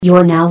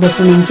You're now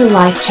listening to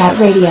Live Chat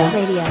Radio.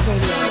 Coming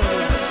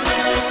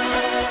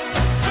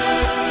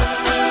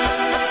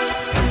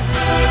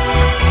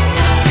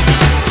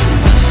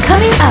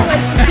up.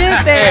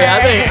 Hey,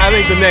 I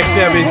think the next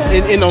step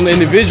is in on the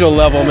individual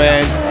level,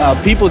 man.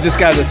 People just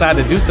got to decide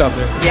to do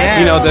something. Yeah.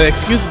 You know, the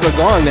excuses are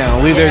gone now.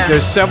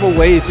 There's several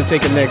ways to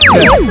take a next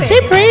step.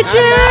 She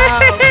preaching.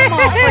 Come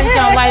on, preach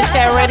on Live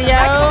Chat Radio.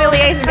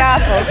 Reconciliation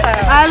gospel. So.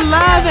 I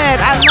love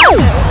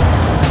it.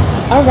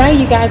 All right,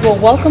 you guys. Well,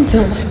 welcome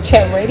to Live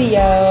Chat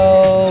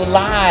Radio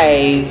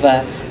Live.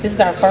 This is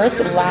our first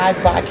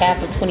live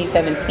broadcast of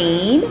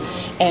 2017,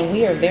 and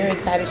we are very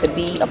excited to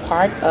be a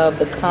part of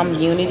the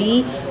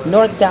community,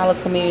 North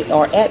Dallas Community,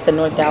 or at the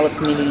North Dallas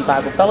Community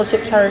Bible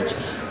Fellowship Church.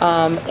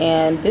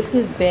 And this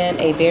has been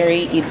a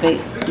very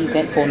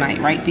eventful night,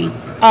 right, V?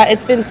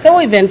 It's been so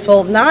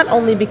eventful, not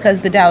only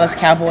because the Dallas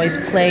Cowboys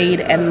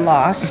played and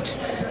lost,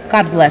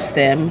 God bless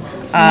them,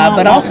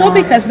 but also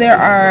because there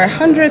are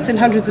hundreds and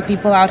hundreds of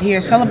people out here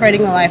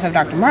celebrating the life of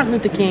Dr. Martin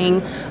Luther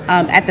King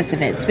at this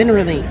event. It's been a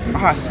really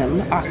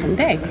awesome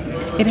day.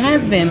 It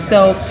has been.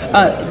 So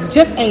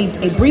just a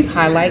brief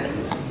highlight.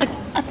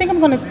 I think I'm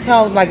going to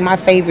tell like my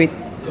favorite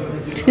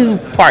two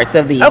parts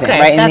of the event, okay,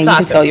 right? And then you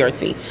awesome. can tell yours,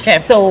 Fee. Okay.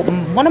 So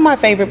one of my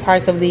favorite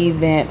parts of the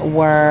event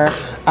were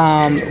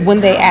when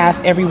they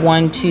asked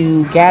everyone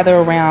to gather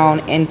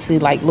around into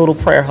like little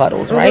prayer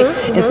huddles, right?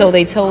 And so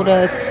they told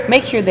us,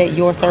 make sure that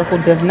your circle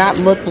does not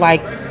look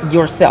like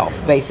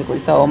yourself, basically.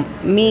 So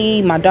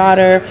me, my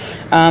daughter,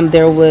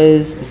 there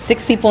was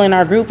 6 people in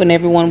our group and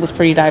everyone was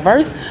pretty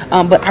diverse.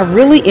 But I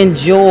really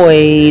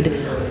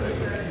enjoyed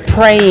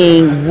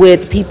praying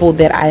with people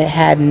that I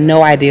had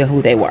no idea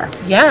who they were.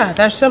 Yeah,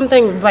 there's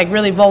something like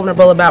really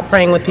vulnerable about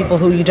praying with people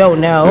who you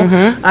don't know,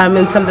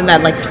 and something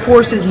that like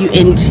forces you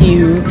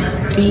into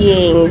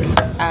being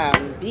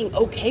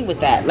okay with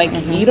that. Like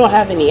you don't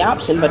have any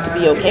option but to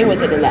be okay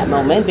with it in that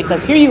moment,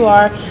 because here you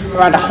are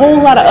around a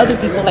whole lot of other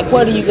people. Like,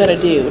 what are you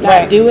gonna do?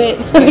 Not do it?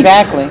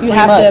 Exactly. You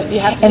have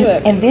to do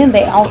it. And then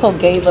they also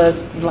gave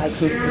us like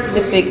some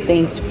specific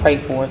things to pray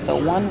for. So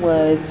one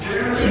was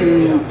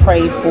to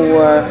pray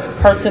for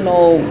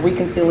personal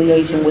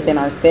reconciliation within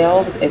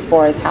ourselves as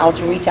far as how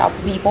to reach out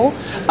to people.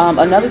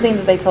 Another thing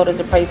that they told us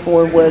to pray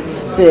for was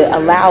to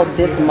allow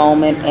this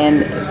moment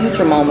and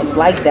future moments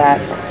like that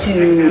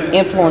to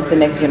influence the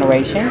next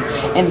generation.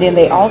 And then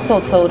they also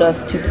told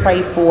us to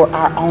pray for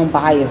our own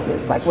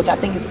biases, like, which I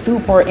think is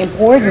super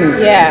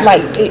important. Yeah.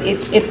 Like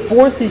it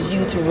forces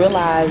you to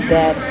realize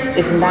that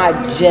it's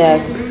not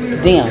just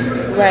them.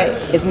 Right.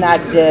 It's not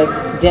just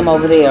them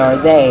over there or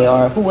they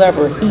or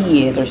whoever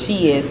he is or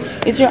she is.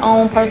 It's your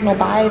own personal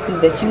biases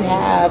that you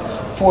have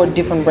for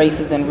different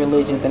races and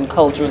religions and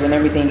cultures and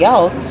everything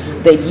else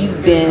that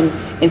you've been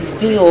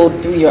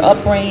instilled through your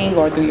upbringing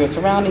or through your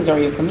surroundings or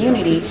your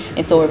community.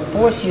 And so it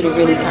forced you to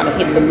really kind of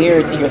hit the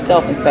mirror to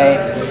yourself and say,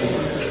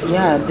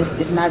 yeah, this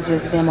is not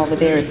just them over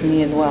there, it's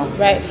me as well.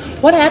 Right.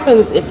 What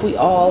happens if we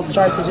all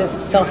start to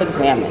just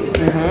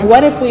self-examine?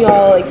 What if we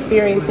all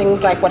experience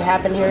things like what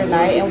happened here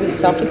tonight and we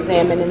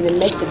self-examine and then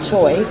make the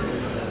choice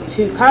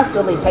to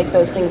constantly take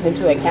those things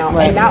into account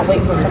and not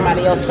wait for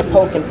somebody else to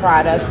poke and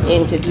prod us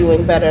into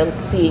doing better,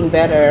 seeing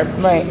better,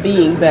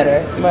 being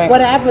better. Right. What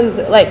happens,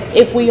 like,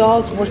 if we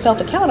all were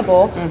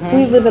self-accountable,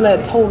 we live in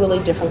a totally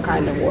different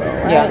kind of world,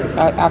 right?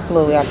 Yeah,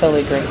 absolutely. I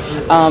totally agree.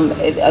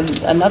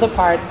 Another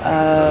part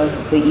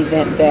of the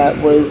event that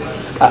was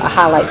a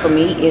highlight for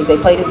me is they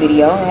played a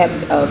video. It had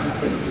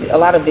a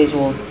lot of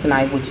visuals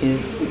tonight, which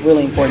is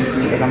really important to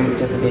me because I'm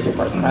just a visual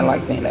person. I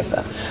like seeing that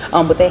stuff.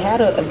 But they had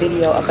a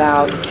video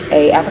about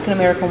a African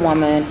American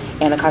woman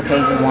and a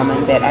Caucasian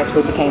woman that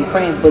actually became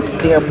friends. But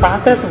their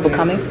process of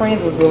becoming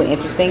friends was really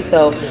interesting.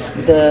 So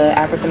the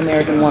African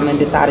American woman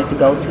decided to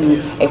go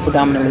to a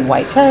predominantly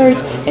white church,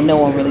 and no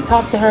one really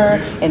talked to her.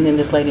 And then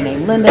this lady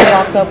named Linda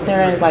walked up to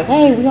her and was like,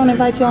 "Hey, we're gonna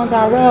invite you onto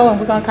our row, and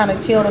we're gonna kind of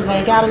chill and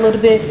hang out a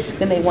little bit."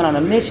 Then they went on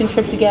a mission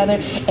trip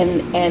together,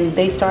 and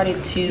they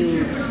started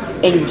to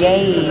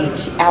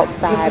engage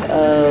outside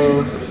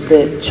of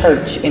the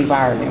church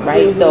environment,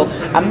 right? So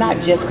I'm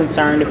not just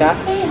concerned about,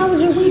 hey, how was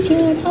your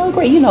weekend? Oh,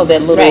 great. You know,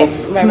 that little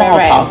small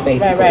talk,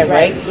 basically,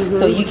 right?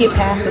 So you get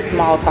past the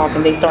small talk,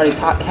 and they started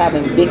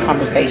having big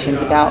conversations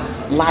about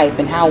life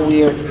and how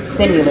we're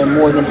similar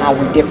more than how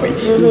we're different.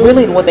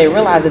 Really, what they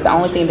realized is the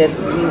only thing that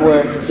we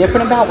were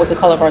different about was the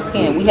color of our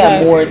skin. We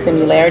have more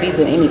similarities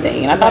than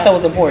anything, and I thought that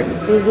was important.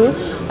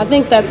 I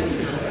think that's,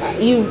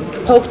 you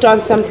poked on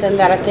something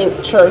that I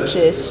think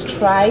churches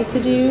try to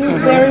do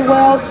very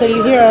well. So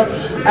you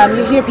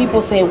hear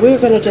people say, we're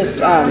gonna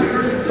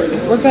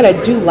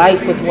do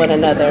life with one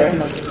another,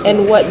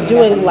 and what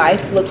doing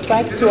life looks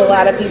like to a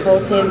lot of people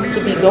tends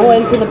to be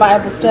going to the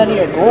Bible study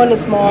or going to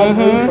small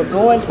group or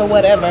going to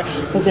whatever,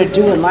 because they're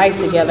doing life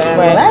together. And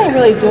well, that ain't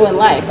really doing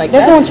life. Like,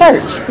 they're doing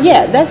church.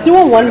 Yeah, that's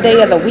doing one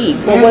day of the week.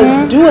 But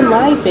what doing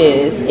life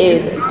is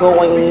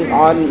going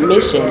on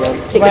mission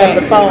and picking up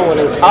the phone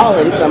and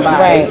calling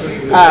somebody.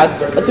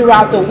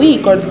 Throughout the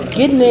week, or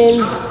getting in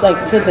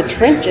like to the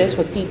trenches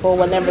with people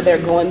whenever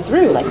they're going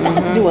through, like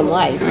that's doing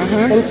life.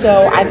 And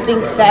so I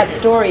think that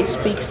story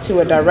speaks to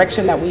a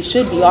direction that we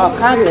should be all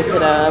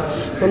cognizant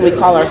of when we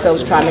call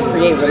ourselves trying to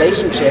create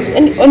relationships,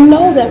 and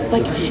know that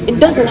like it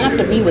doesn't have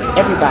to be with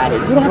everybody.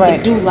 You don't have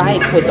to do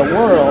life with the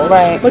world,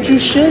 but you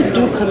should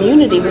do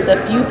community with a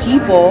few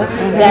people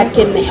that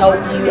can help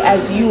you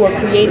as you are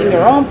creating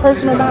your own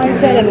personal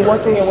mindset and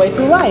working your way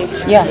through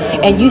life. Yeah,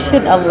 and you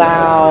shouldn't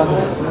allow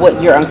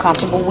what you're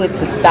uncomfortable with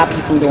to stop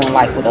you from doing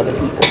life with other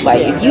people.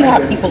 Like if you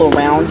have people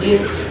around you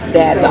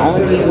that the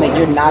only reason that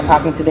you're not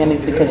talking to them is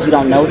because you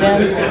don't know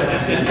them,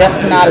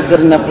 that's not a good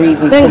enough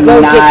reason to go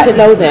not get to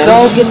know them.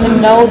 Go get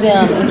to know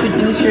them.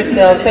 Introduce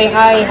yourself. Say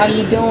hi. How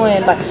you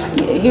doing? Like,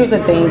 here's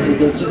the thing,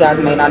 because you guys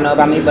may not know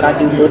about me, but I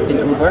do Lyft and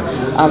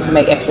Uber to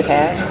make extra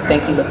cash.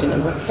 Thank you, Lyft and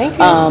Uber. Thank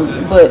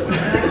you. But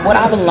what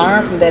I've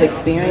learned from that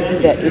experience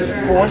is that it's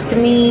forced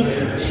me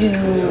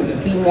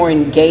to be more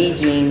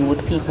engaging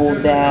with people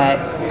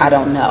that I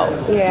don't know.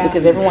 Yeah.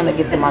 Because everyone that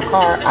gets in my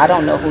car, I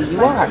don't know who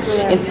you are.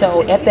 Yeah. And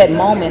so at that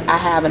moment, I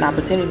have an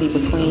opportunity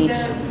between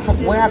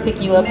from where I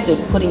pick you up to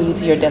putting you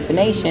to your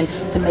destination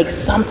to make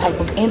some type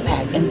of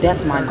impact. And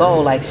that's my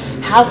goal. Like,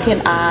 how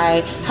can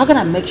I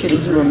make sure that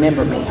you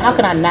remember me? How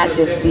can I not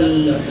just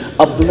be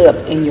a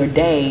blip in your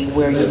day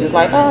where you're just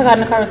like, oh, I got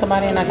in the car with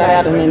somebody and I got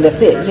out and then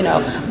that's it, you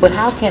know? But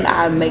how can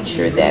I make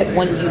sure that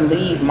when you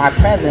leave my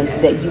presence,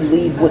 that you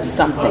leave with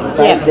something,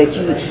 right? That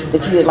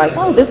you're like,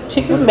 oh, this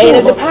chick was made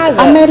cool. a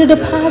deposit. I made a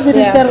deposit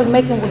instead of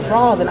making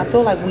withdrawals. And I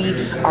feel like we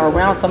are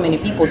around so many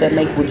people that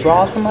make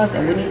withdrawals from us,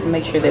 and we need to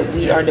make sure that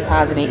we are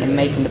depositing and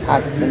making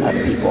deposits in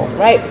other people.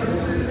 Right.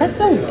 That's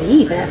so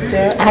deep,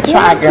 Esther. I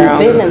try, girl.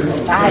 You've been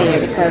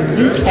inspired because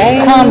you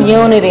came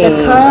community.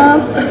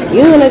 To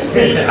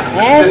community.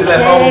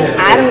 Hashtag,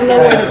 I don't know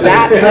where the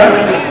dot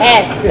going.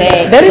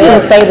 Hashtag. They didn't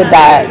even say the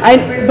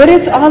dot. But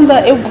it's on the,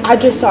 I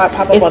just saw it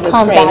pop up on the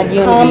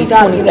screen. Come.unity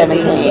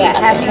 2017.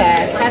 Yeah,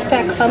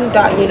 hashtag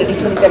come.unity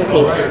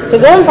 2017. So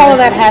go and follow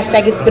that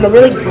hashtag. It's been a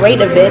really great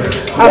event.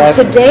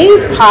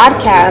 Today's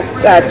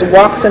podcast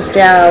walks us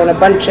down a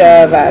bunch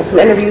of some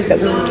interviews that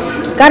we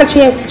got a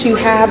chance to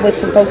have with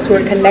some folks who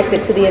are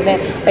connected to the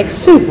event, like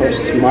super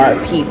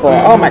smart people.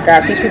 Oh my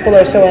gosh, these people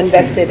are so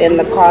invested in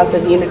the cause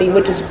of unity,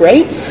 which is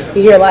great.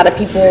 You hear a lot of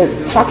people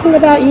talking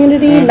about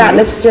unity, not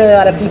necessarily a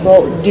lot of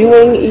people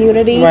doing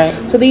unity.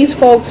 Right. So these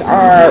folks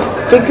are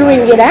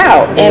figuring it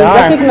out and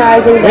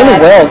recognizing that. Really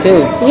well,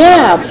 too.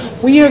 Yeah.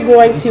 We are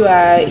going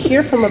to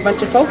hear from a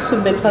bunch of folks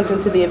who've been plugged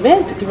into the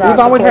event throughout the course of this. We've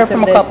already heard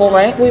from a couple,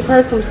 right? We've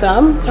heard from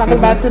some, talking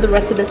about through the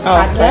rest of this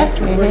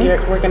podcast. Okay.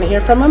 We're going to hear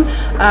from them.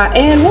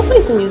 And we'll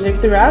play some music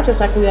throughout,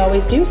 just like we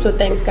always do. So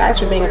thanks, guys,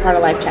 for being a part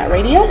of Life Chat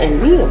Radio,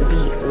 and we'll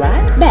be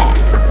right back.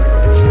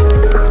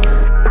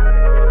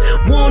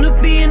 Wanna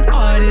be an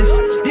artist,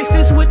 this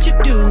is what you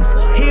do.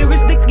 Here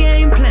is the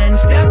game plan,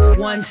 step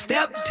 1,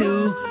 step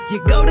 2.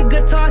 You go to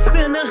Guitar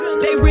Center,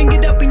 they ring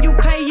it up and you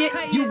pay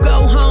it. You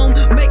go home,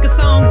 make a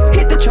song,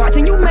 hit the charts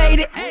and you made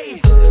it.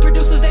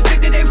 Producers, they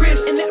figure they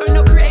risk, and there are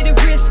no creative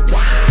risks.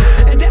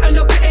 And there are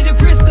no creative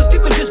risks, cause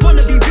people just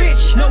wanna be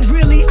rich. No,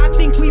 really, I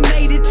think we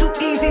made it too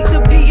easy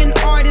to be an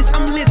artist.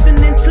 I'm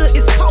listening to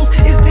its post,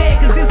 it's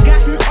dead cause it's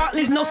gotten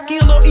artless. No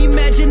skill or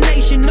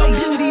imagination, no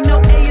beauty,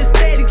 no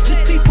aesthetics.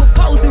 Just people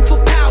posing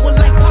for power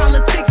like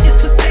politics is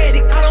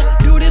pathetic. I don't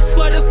do this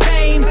for the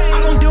fame,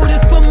 I don't do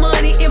this for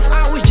money. If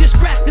I was just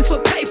grafting for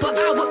paper,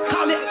 I would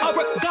call it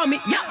origami,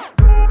 yeah.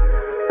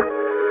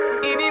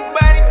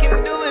 Anybody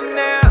can do it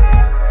now.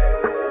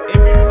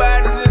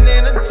 Everybody's an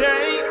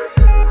entertain.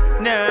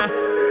 Nah,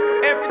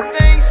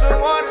 everything's so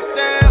watered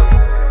down.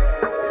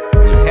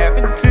 What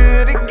happened to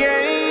the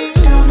game?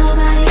 Don't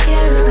nobody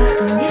care about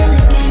the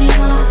music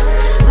anymore.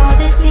 All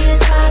they see is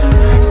bottom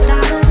lines,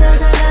 dollar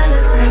bills and dollar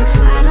signs.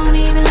 I don't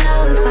even know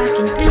if I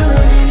can do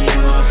it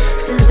anymore,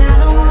 cause I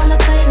don't wanna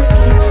play the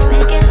game,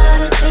 making love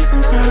to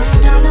chasing fame.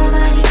 Don't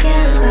nobody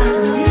care about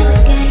the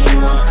music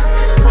anymore.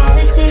 All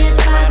they see is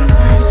bottom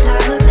lines,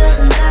 dollar bills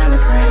and dollar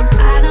signs.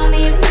 I don't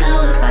even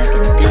know if I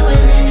can do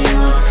it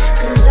anymore,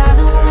 cause I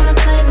don't wanna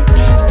play the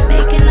game,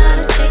 making love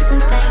to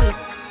chasing fame.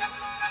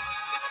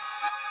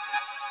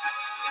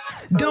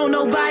 Don't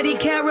nobody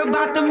care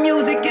about the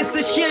music, it's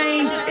a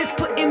shame. It's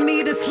putting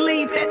me to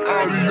sleep, that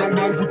audio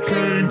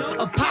Novocaine.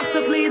 Or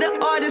possibly the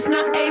artist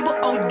not able,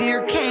 oh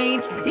dear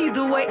Kane.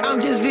 Either way,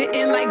 I'm just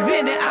venting like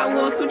venting, I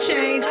want some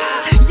change.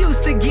 I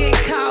used to get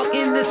caught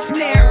in the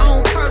snare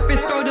on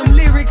purpose, throw them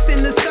lyrics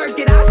in the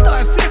circuit, I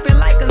start flipping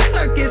like a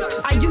circus.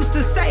 I used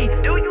to say,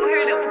 do you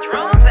hear them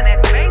drums and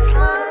that bass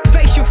line?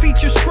 Facial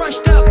features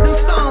scrunched up, them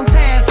songs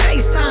had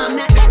FaceTime.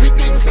 Now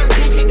everything's so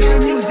digital,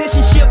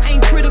 musicianship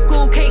ain't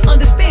critical, can't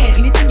understand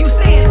anything you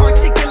saying,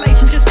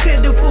 articulation just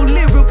pitiful,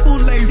 lyrical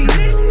lazy.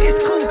 This is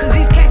cool cause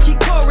these catchy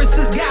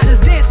choruses got us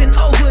dancing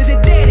over the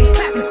dead and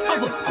clapping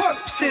over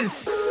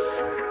corpses.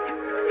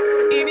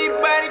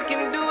 Anybody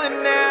can do it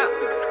now.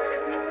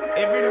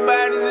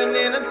 Everybody's an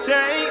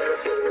entertain.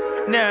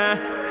 Nah,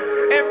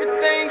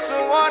 everything's so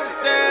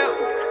watered down.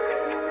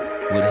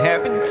 What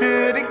happened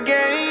to the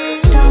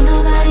game? Don't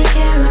nobody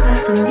care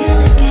about the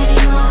music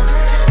anymore.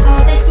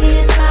 All they see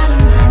is bottom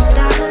lines,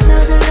 dollar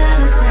bills and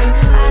dollar signs.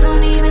 I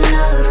don't even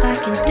know if I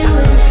can do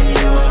it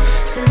anymore,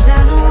 cause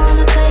I don't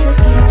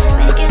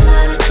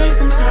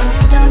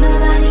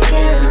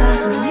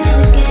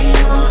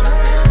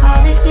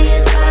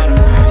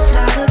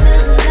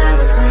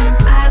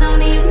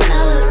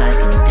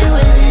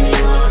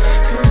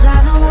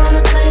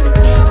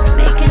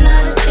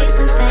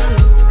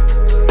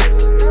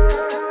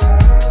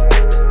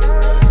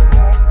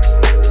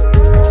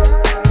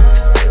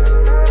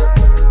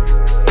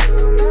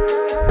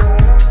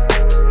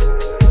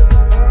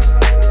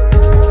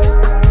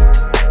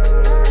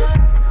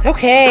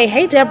Okay,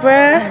 hey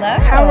Deborah. Hello.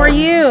 How are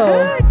you?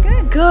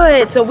 Good.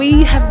 Good. So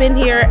we have been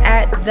here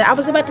at I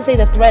was about to say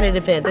the Threaded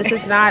event. This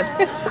is not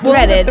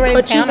Threaded,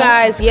 but you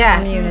guys,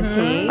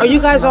 Community. Are you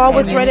guys all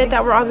with Threaded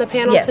that were on the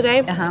panel Yes. today?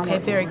 Uh-huh. Okay,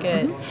 very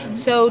good.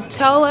 So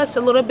tell us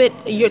a little bit.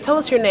 Tell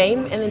us your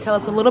name, and then tell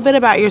us a little bit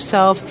about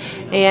yourself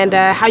and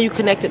how you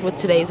connected with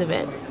today's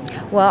event.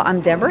 Well,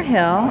 I'm Deborah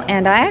Hill,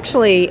 and I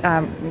actually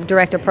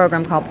direct a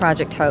program called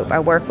Project Hope. I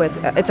work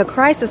with, it's a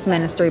crisis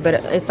ministry, but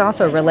it's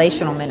also a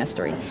relational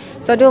ministry.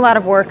 So I do a lot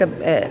of work of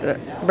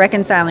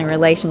reconciling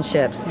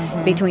relationships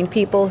between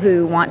people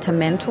who want to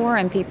mentor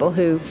and people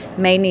who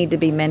may need to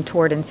be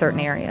mentored in certain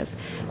areas.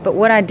 But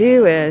what I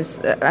do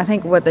is, I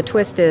think what the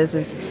twist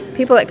is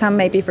people that come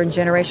maybe from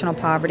generational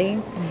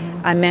poverty.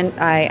 I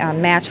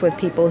match with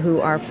people who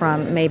are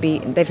from maybe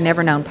they've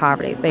never known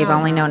poverty. They've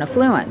only known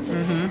affluence.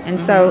 And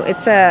so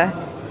it's a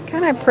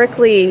kind of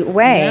prickly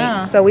way.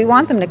 Yeah. So we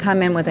want them to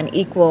come in with an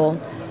equal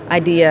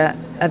idea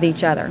of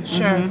each other.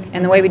 Sure.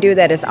 And the way we do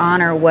that is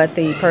honor what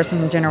the person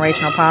from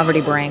generational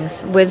poverty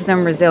brings.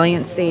 Wisdom,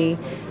 resiliency,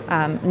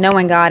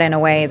 knowing God in a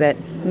way that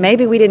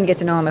maybe we didn't get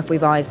to know Him if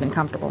we've always been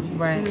comfortable.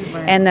 Right.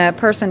 And the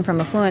person from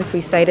affluence,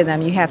 we say to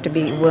them, you have to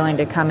be willing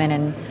to come in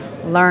and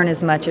learn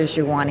as much as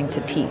you're wanting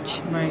to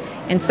teach. Right.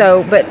 And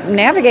so, but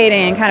navigating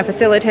and kind of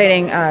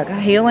facilitating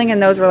healing in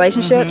those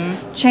relationships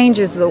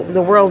changes the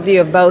worldview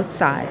of both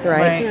sides,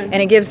 right? And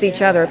it gives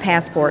each other a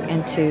passport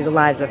into the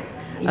lives of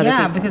other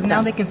people. Because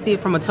now they can see it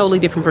from a totally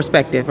different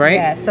perspective, right?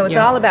 Yeah, so it's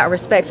all about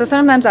respect. So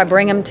sometimes I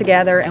bring them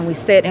together and we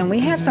sit and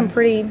we have some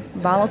pretty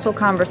volatile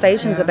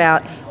conversations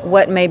about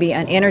what maybe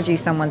an energy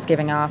someone's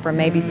giving off or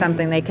maybe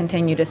something they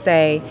continue to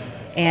say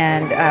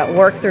and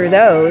work through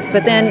those.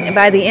 But then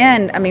by the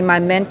end, I mean, my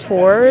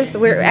mentors,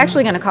 we're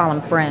actually going to call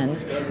them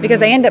friends because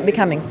they end up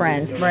becoming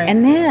friends. Right.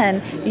 And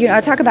then, I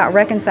talk about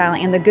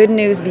reconciling and the good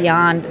news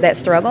beyond that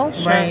struggle.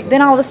 Right.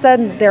 Then all of a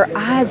sudden, their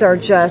eyes are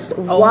just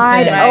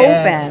wide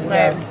Yes. open.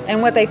 Yes.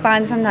 And what they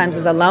find sometimes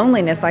is a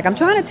loneliness. Like, I'm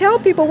trying to tell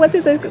people what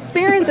this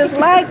experience is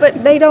like,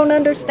 but they don't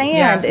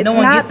understand. Yeah, It's no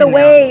one not gets the it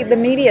way the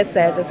media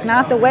says. It's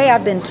not the way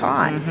I've been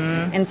taught.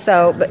 And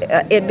so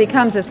it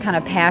becomes this kind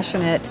of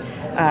passionate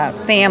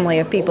family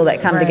of people that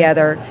come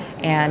together,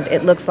 and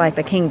it looks like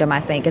the kingdom,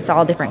 I think. It's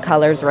all different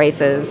colors,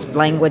 races,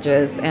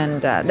 languages,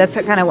 and that's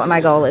kind of what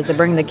my goal is, to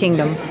bring the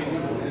kingdom.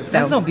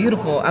 That's so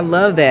beautiful. I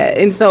love that.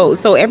 And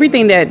so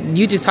everything that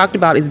you just talked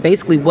about is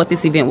basically what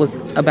this event was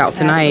about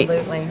tonight.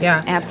 Absolutely.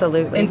 Yeah.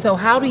 Absolutely. And so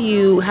how do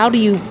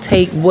you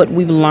take what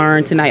we've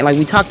learned tonight? Like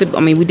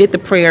we did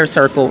the prayer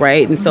circle,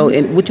 right? And so,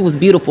 which was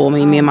beautiful. I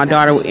mean, me and my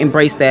daughter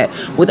embraced that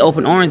with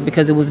open arms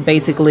because it was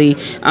basically,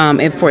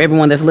 and for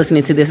everyone that's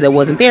listening to this that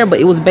wasn't there, but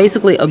it was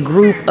basically a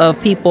group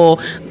of people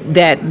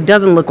that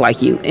doesn't look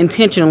like you,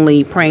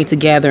 intentionally praying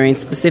together and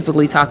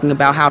specifically talking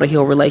about how to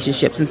heal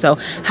relationships. And so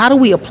how do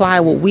we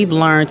apply what we've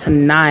learned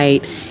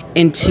tonight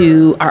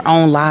into our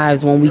own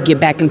lives when we get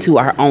back into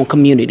our own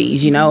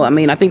communities? I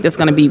mean, I think that's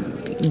going to be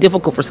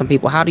difficult for some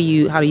people. How do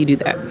you do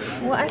that?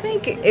 Well, I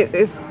think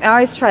if I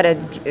always try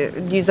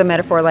to use a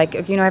metaphor like,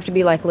 I have to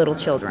be like little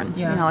children,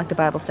 like the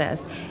Bible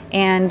says.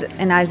 And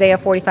in Isaiah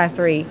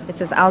 45:3, it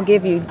says, I'll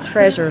give you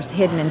treasures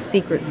hidden in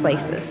secret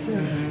places.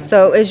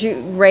 So as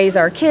you raise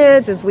our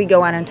kids, as we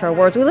go out into our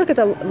worlds, we look at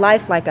the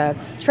life like a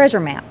treasure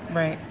map.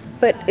 Right.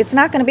 But it's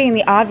not going to be in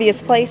the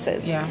obvious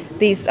places. Yeah.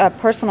 These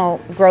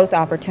personal growth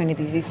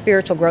opportunities, these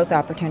spiritual growth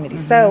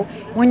opportunities. So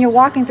when you're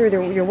walking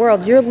through your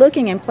world, you're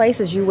looking in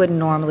places you wouldn't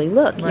normally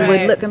look. You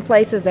would look in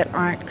places that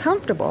aren't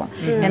comfortable.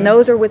 And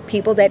those are with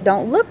people that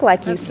don't look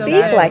like you,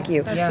 speak like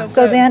you.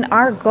 So then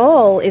our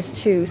goal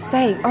is to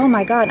say, oh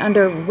my God,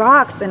 under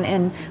rocks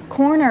and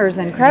corners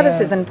and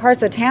crevices and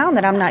parts of town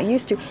that I'm not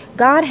used to,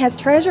 God has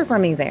treasure for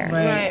me there.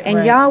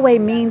 And Yahweh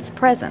means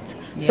presence.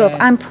 So if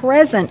I'm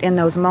present in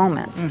those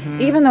moments,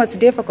 even though it's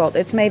difficult,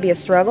 it's maybe a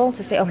struggle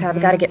to say, okay, I've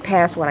got to get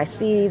past what I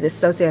see, this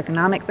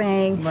socioeconomic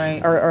thing,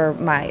 or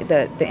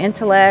the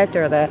intellect,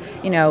 or the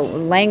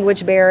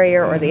language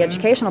barrier, or the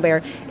educational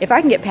barrier. If I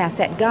can get past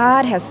that,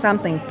 God has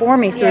something for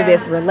me through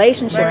this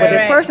relationship with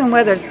this person,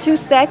 whether it's 2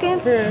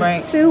 seconds,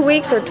 2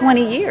 weeks, or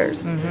 20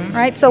 years,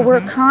 right? So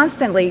we're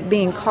constantly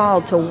being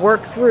called to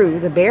work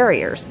through the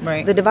barriers,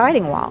 the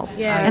dividing walls,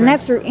 and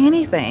that's through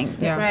anything.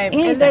 Right.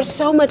 Anything. And there's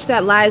so much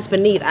that lies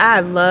beneath.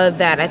 I love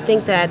that. I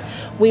think that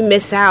we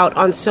miss out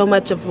on so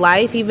much of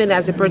life, even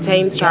as it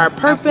pertains to our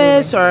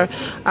purpose or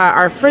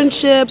our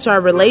friendships or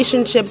our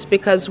relationships,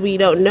 because we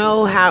don't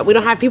know how. We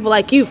don't have people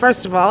like you,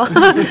 first of all,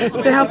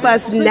 to help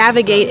us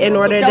navigate in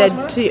order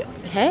to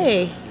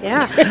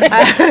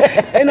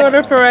in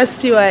order for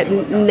us to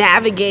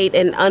navigate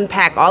and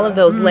unpack all of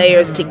those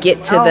layers to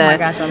get to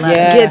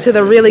get to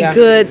the really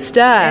good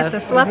stuff.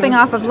 It's the sloughing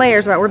off of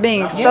layers, right? We're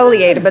being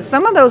exfoliated, but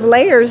some of those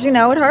layers, it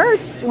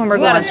hurts when we're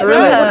going through it.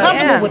 We're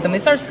comfortable with them.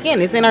 It's our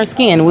skin. It's in our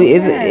skin.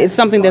 It's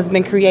something that's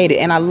been created.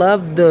 And I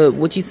love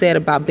what you said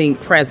about being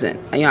present.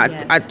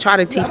 I try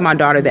to teach my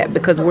daughter that,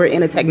 because we're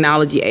in a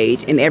technology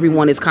age and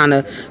everyone is kind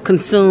of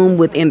consumed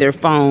within their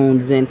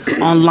phones and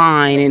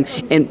online,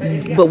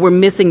 but we're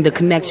missing the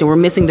connection connection. We're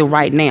missing the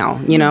right now,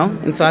 you know?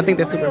 And so I think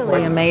that's super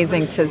Really important.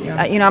 amazing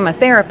to, I'm a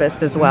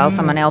therapist as well,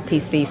 so I'm an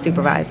LPC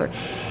supervisor.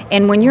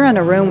 And when you're in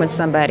a room with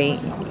somebody,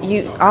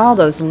 all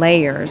those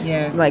layers,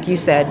 Yes. like you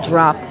said,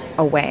 drop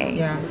away.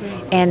 Yeah.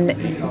 And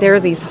there are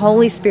these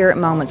Holy Spirit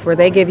moments where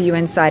they give you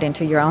insight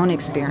into your own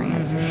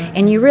experience.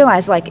 And you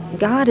realize, like,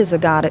 God is a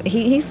God,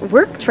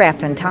 we're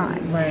trapped in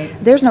time. Right.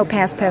 There's no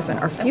past,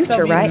 present, or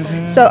future,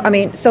 right? So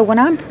when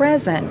I'm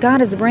present,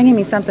 God is bringing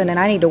me something that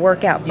I need to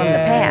work out from the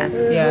past.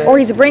 yes. Or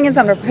He's bringing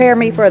something to prepare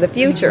me for the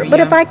future.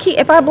 But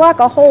if I block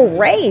a whole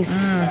race,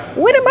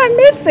 what am I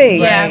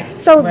missing? Right.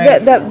 So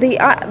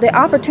the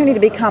opportunity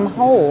to become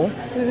whole,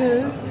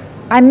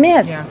 I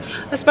miss.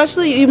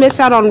 Especially you miss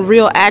out on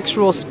real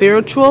actual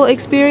spiritual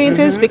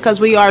experiences because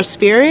we are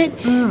spirit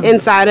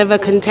inside of a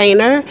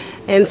container,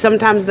 and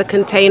sometimes the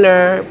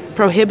container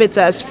prohibits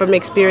us from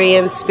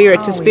experience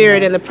spirit to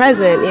spirit in the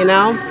present, you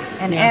know?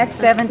 And Acts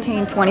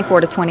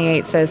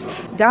 17:24-28 says,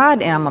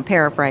 God, and I'm going to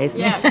paraphrase,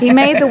 He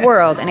made the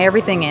world and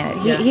everything in it.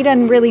 He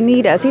doesn't really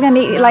need us. He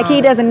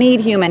doesn't need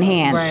human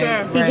hands.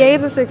 Right. He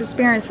gave us this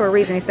experience for a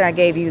reason. He said, I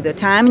gave you the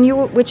time in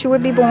which you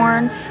would be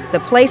born, the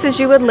places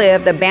you would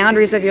live, the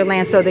boundaries of your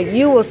land, so that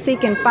you will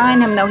seek and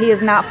find Him, though He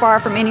is not far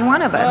from any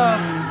one of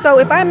us. So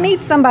if I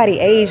meet somebody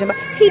Asian,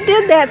 He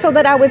did that so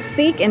that I would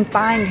seek and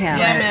find Him,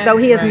 though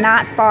He is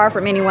not far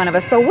from any one of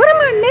us. So what am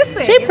I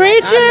missing? She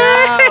preaching!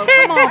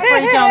 Come on,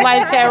 preach on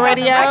Life Chat Radio.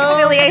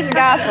 Reconciliation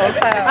Gospel. So.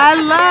 I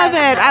love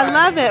it. I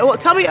love it. Well,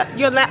 tell me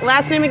your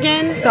last name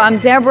again. So I'm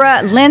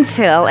Deborah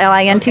Lintz-Hill,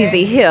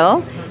 Lintz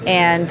Hill,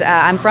 and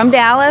I'm from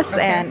Dallas.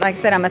 And like I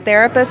said, I'm a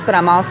therapist, but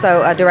I'm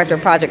also a director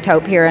of Project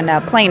Hope here in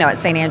Plano at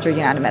St. Andrew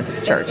United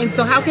Methodist Church. And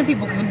so how can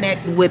people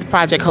connect with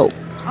Project Hope?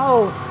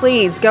 Oh,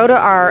 please go to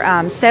our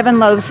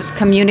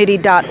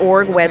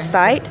sevenloavescommunity.org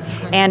website,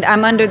 and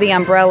I'm under the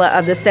umbrella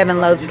of the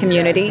Seven Loaves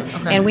community,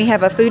 and we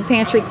have a food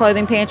pantry,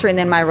 clothing pantry, and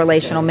then my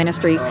relational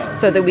ministry,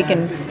 so that we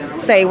can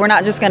say we're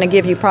not just going to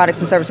give you products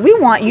and services. We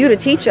want you to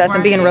teach us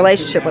and be in a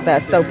relationship with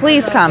us. So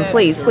please come,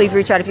 please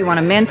reach out if you want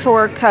to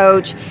mentor,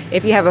 coach,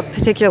 if you have a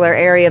particular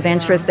area of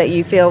interest that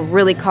you feel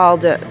really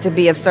called to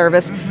be of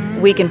service,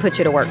 we can put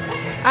you to work.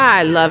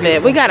 I love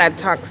it. We got to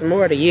talk some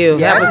more to you.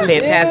 That was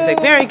fantastic.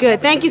 Very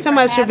good. Thank you so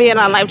much for being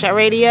on Live Chat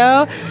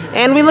Radio.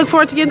 And we look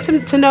forward to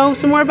getting to know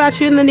some more about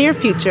you in the near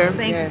future.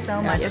 Thank you so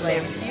much. This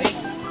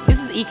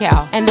is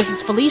ECAL. And this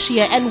is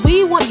Felicia, and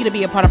we want you to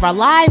be a part of our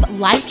live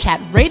Chat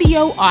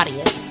Radio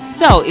audience.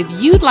 So if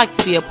you'd like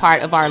to be a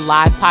part of our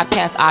live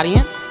podcast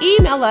audience,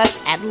 Email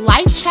us at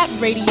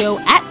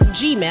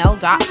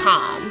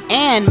livechatradio@gmail.com.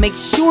 and make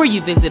sure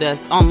you visit us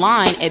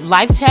online at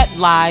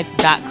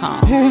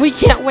livechatlive.com. We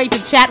can't wait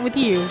to chat with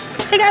you.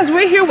 Hey guys,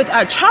 we're here with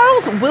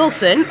Charles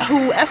Wilson,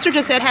 who Esther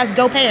just said has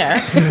dope hair.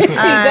 He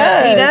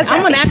does.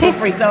 I'm an Afro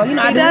freak, so you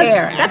know I do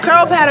hair. That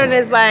curl pattern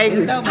is like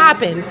it's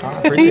popping.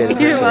 Appreciate it.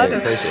 You're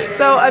welcome.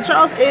 So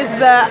Charles is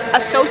the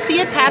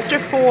associate pastor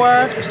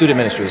for Student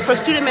Ministries.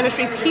 Student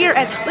Ministries here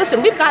at.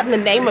 Listen, we've gotten the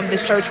name of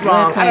this church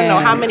wrong. I don't know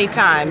how many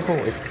times.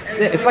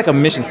 It's like a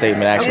mission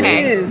statement, actually.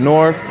 Okay. It's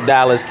North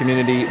Dallas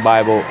Community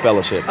Bible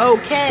Fellowship.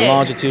 Okay. It's the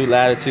longitude,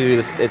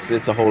 latitude.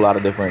 It's a whole lot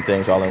of different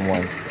things all in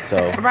one. So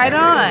Right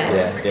on.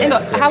 yeah.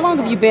 So how long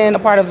have you been a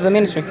part of the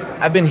ministry?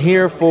 I've been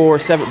here for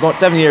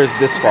 7 years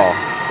this fall,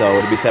 so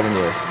it'll be 7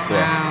 years.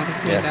 Wow, that's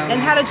pretty dope. And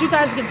how did you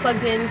guys get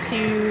plugged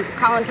into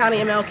Collin County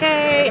MLK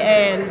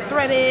and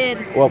Threaded?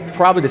 Well,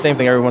 probably the same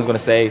thing everyone's going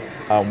to say.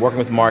 Working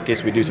with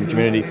Marcus, we do some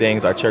community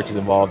things. Our church is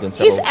involved in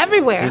several. He's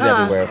everywhere, He's huh?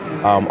 everywhere.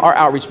 Our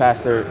outreach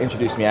pastor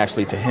introduced me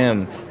actually to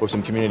him with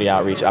some community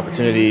outreach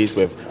opportunities,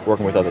 with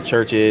working with other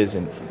churches,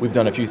 and we've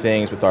done a few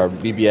things with our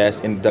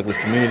VBS in the Douglas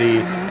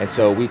community, and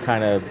so we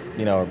kind of,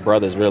 are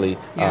brothers really.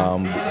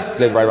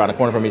 Live right around the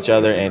corner from each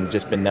other and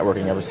just been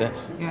networking ever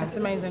since. Yeah, it's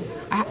amazing.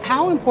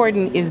 How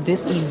important is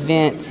this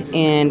event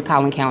in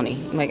Collin County?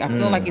 Like, I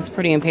feel like it's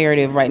pretty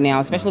imperative right now,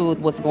 especially with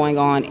what's going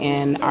on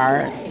in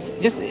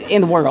just in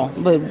the world,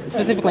 but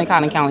specifically in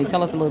Collin County.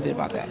 Tell us a little bit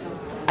about that.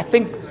 I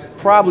think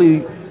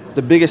probably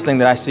the biggest thing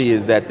that I see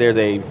is that there's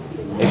a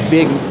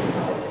big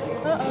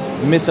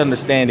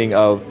misunderstanding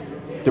of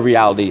the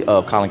reality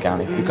of Collin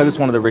County. Because it's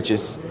one of the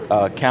richest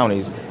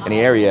counties in the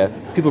area,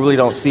 people really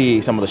don't see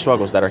some of the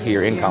struggles that are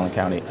here in Collin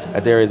County.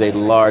 That there is a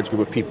large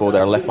group of people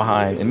that are left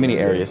behind in many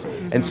areas.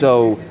 And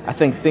so I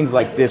think things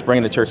like this,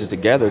 bringing the churches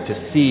together to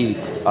see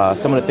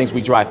some of the things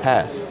we drive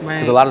past.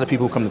 Because a lot of the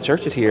people who come to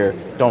churches here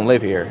don't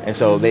live here. And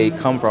so they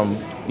come from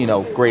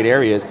great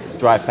areas,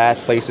 drive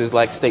past places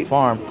like State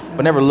Farm,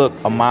 but never look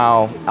a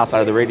mile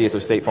outside of the radius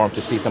of State Farm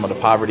to see some of the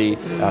poverty,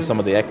 some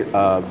of the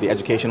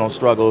educational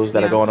struggles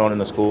that are going on in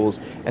the schools.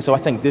 And so I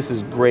think this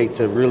is great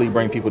to really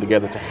bring people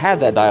together to have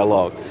that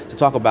dialogue, to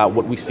talk about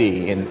what we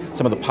see and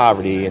some of the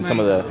poverty and some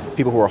of the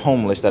people who are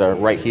homeless that are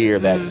right here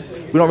that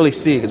we don't really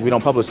see it because we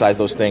don't publicize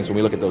those things when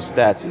we look at those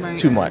stats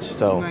too much.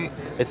 So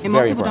it's and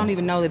very most people important. don't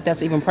even know that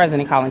that's even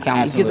present in Collin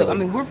County. Absolutely. Because I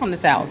mean, we're from the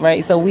South,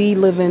 right? So I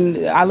live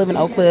in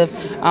Oak Cliff.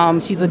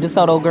 She's a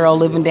DeSoto girl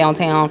living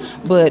downtown.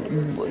 But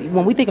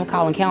when we think of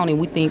Collin County,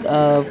 we think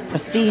of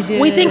prestigious.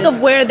 We think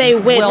of where they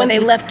went when they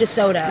left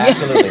DeSoto.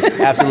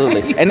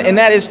 Absolutely. And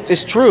that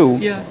is true.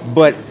 Yeah.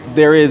 But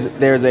there's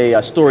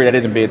a story that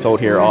isn't being told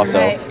here also.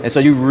 Right. And so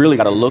you really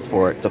got to look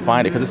for it to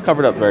find it because it's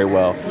covered up very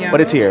well. Yeah. But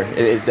it's here.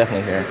 It's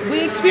definitely here.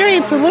 We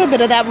experienced a little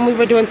bit of that when we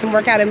were doing some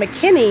work out in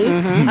McKinney.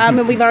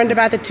 And we learned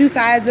about the two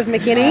sides of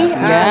McKinney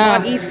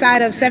on east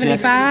side of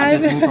 75. I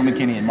just moved from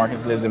McKinney and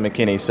Marcus lives in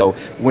McKinney. So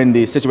when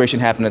the situation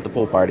happened at the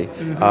pool party,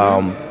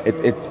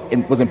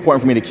 it was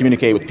important for me to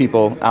communicate with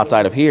people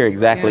outside of here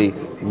exactly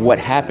what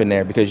happened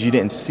there because you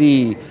didn't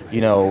see,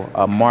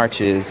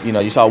 marches.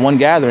 You saw one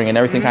gathering and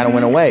everything kind of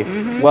went away.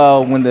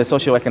 Well, when the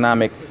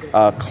socioeconomic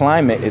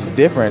climate is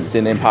different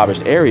than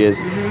impoverished areas,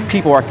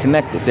 people are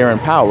connected. They're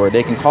empowered.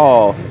 They can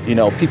call,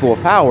 people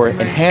of power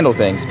and handle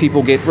things.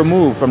 People get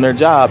removed from their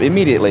job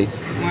immediately,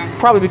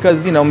 probably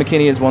because,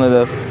 McKinney is one of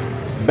the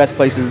best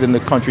places in the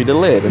country to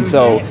live. And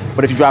so,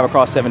 but if you drive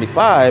across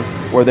 75,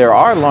 where there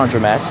are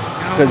laundromats,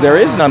 because there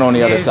is none on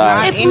the other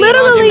side. It's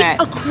literally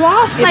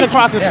across. It's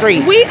across the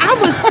street.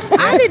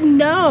 I didn't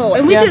know,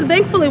 and we did.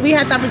 Thankfully, we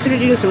had the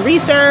opportunity to do some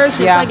research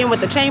and plug in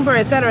with the chamber,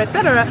 et cetera, et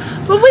cetera.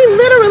 But we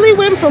literally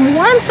went from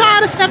one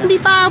side of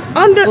 75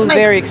 under, it was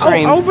very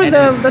extreme. Over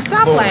the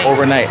stop lane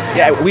overnight.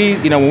 Yeah,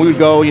 when we would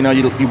go,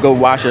 you go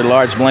wash your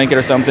large blanket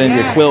or something,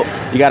 your quilt.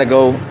 You got to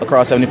go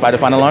across 75 to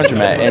find a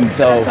laundromat, and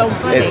so,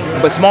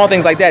 but small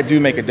things like that do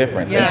make a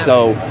difference. And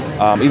so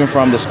even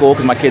from the school,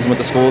 because my kids went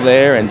to school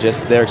there, and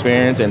just their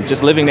experience, and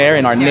just living there,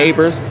 and our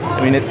neighbors.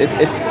 I mean,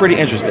 it's pretty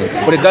interesting.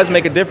 But it does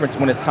make a difference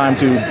when it's time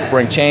to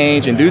bring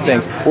change and do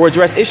things or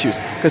address issues.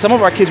 Because some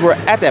of our kids were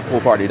at that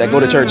pool party that go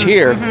to church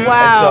here.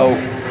 Wow.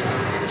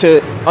 And so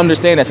to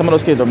understand that some of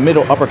those kids are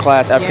middle, upper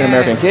class African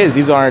American kids.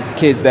 These aren't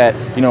kids that,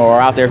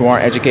 are out there who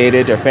aren't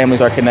educated, their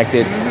families are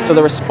connected. So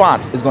the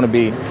response is going to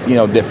be,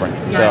 different.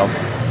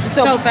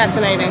 So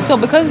fascinating. So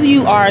because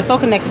you are so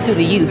connected to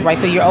the youth, right?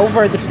 So you're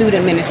over the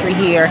student ministry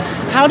here.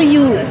 How do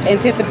you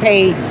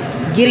anticipate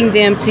getting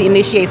them to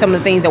initiate some of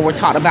the things that we're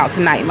taught about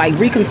tonight, like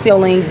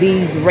reconciling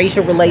these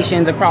racial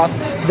relations across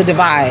the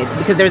divides?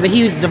 Because there's a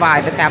huge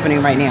divide that's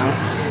happening right now.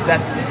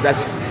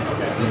 That's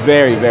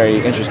very, very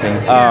interesting.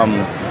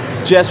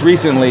 Just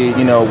recently,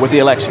 with the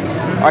elections,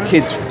 our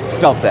kids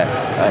felt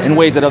that in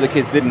ways that other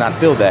kids did not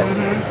feel that.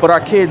 But our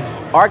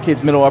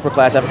kids, middle upper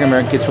class African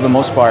American kids, for the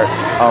most part,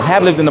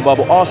 have lived in the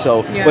bubble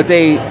also. But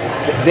they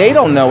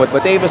don't know it,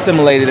 but they've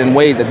assimilated in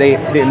ways that they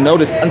didn't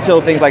notice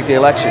until things like the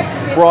election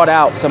brought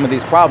out some of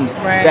these problems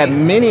that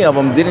many of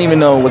them didn't even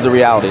know was a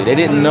reality. They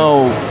didn't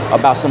know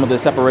about some of the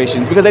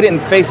separations because they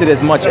didn't face it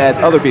as much as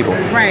other people.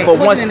 Right. But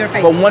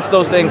once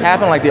those things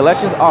happen, like the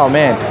elections, oh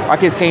man, our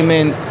kids came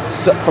in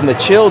from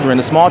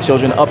the small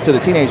children, up to the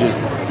teenagers,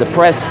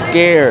 depressed,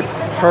 scared,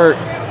 hurt,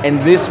 and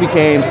this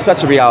became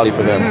such a reality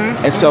for them.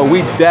 And so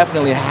we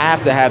definitely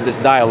have to have this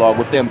dialogue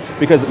with them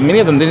because many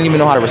of them didn't even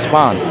know how to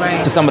respond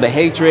to some of the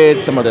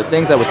hatred, some of the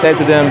things that were said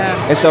to them.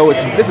 And so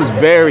this is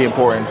very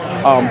important.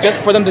 Just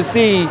for them to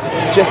see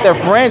just their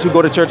friends who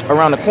go to church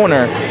around the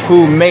corner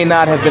who may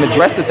not have been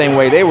addressed the same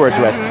way they were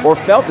addressed or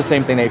felt the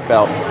same thing they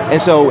felt.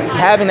 And so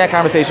having that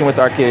conversation with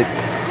our kids,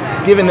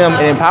 giving them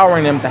and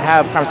empowering them to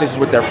have conversations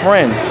with their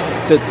friends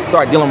to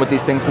start dealing with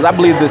these things. Because I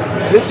believe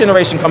this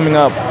generation coming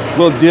up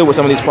will deal with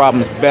some of these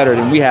problems better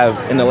than we have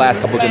in the last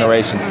couple of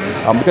generations.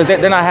 Because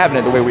they're not having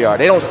it the way we are.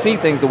 They don't see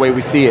things the way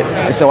we see it.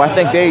 And so I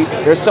think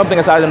there's something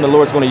inside of them the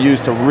Lord's going to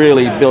use to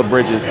really build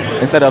bridges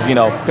instead of,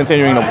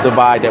 continuing the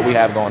divide that we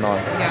have going on.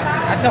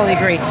 Yeah, I totally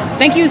agree.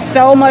 Thank you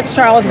so much,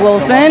 Charles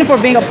Wilson, for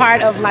being a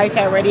part of Live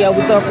Chat Radio.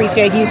 We so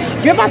appreciate you.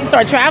 You're about to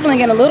start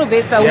traveling in a little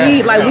bit, so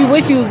we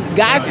wish you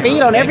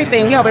Godspeed on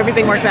everything. We hope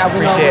everything works out.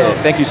 Appreciate it.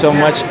 Thank you so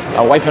much.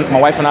 My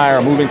wife and I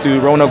are moving to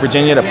Roanoke,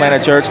 Virginia to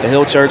plant a church,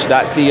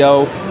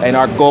 thehillchurch.co, and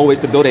our goal is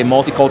to build a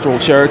multicultural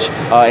church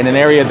in an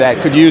area that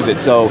could use it.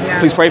 So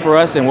please pray for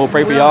us, and we'll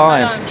pray for y'all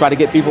and try to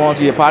get people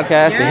onto your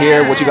podcast to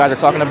hear what you guys are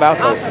talking about.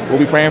 So we'll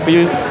be praying for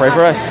you. Pray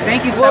for us.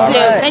 Thank you so much. Will do.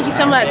 Thank you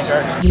so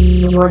much.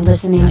 You're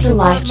listening to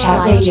Live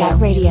Chat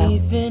Radio.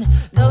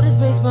 No, this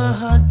breaks my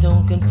heart,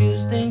 don't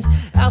confuse things.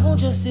 I won't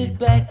just sit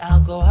back, I'll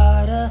go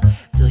harder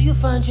till you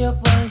find your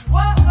way.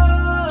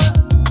 Whoa.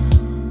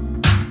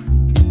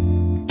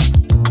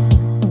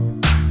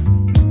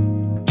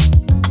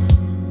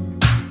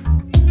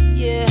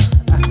 Yeah,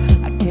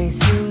 I can't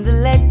seem to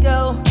let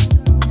go.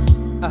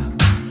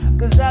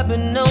 Cause I've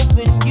been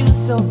open you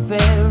so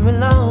very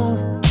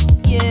long.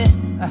 Yeah,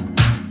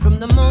 from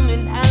the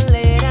moment I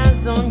laid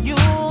eyes on you,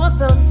 I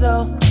felt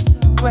so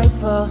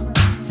grateful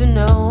to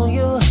know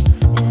you.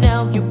 And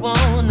now you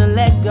wanna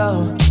let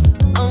go.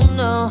 Oh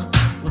no,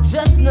 well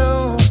just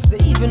know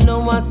that even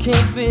though I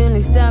can't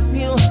really stop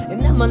you,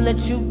 and I'ma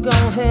let you go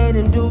ahead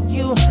and do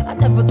you, I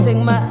never take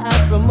my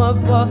eye from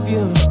above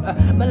you.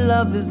 My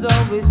love is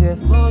always here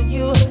for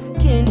you.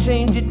 Can't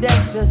change it,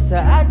 that's just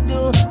how I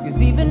do.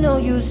 Cause even though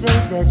you say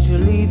that you're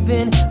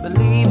leaving,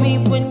 believe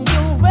me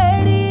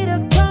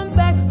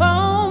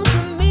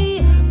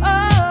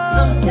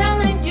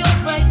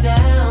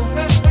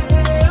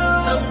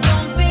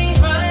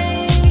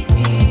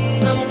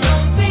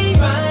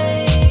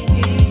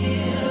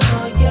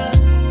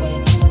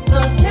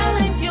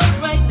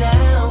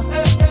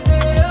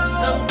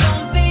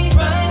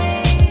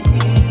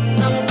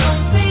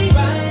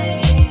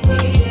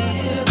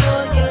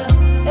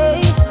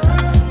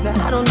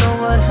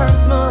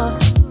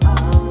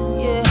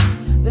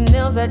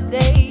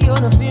day. You're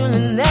the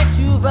feeling that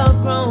you've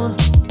outgrown.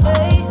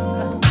 Hey,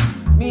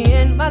 me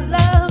and my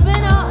love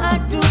and all I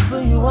do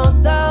for you,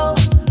 although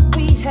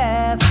we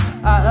have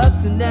our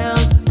ups and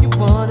downs. You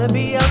wanna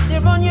be out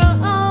there on your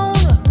own.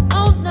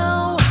 Oh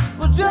no,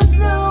 well just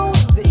know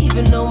that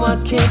even though I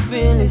can't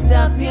really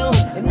stop you,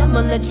 and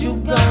I'ma let you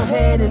go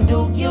ahead and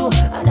do you,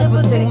 I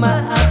never take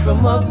my eye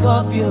from up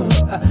off you.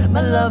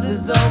 My love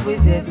is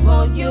always here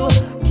for you.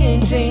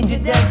 Can't change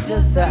it, that's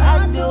just how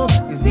I do.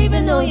 Cause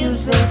even though you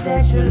say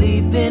that you're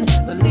leaving,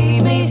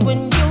 believe me,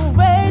 when you're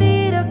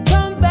ready to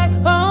come back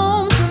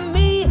home to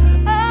me,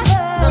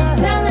 I'm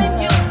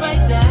telling you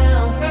right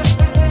now,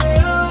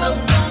 I'm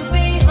gonna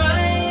be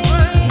right.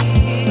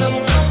 I'm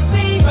gonna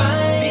be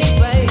right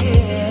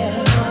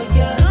here.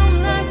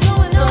 I'm not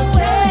going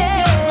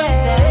nowhere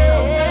right now.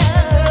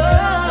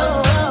 I'm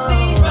gonna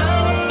be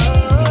right.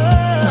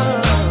 I'm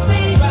gonna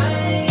be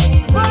right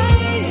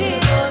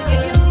here for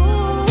you.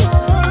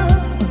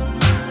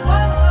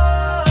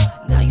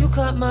 Now you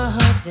caught my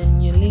heart,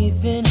 then you're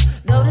leaving.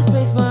 No, this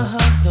breaks my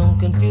heart, don't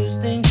confuse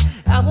things.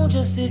 I won't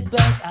just sit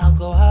back, I'll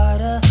go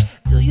harder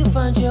till you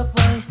find your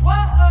way.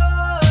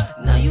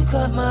 Now you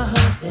caught my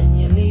heart, then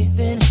you're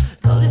leaving.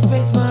 No, this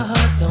breaks my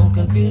heart, don't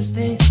confuse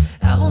things.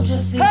 I won't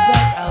just sit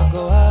back, I'll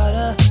go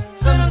harder.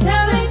 So I'm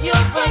telling you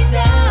right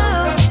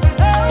now,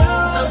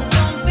 I'm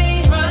gonna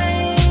be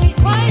right.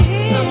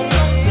 I'm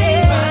gonna be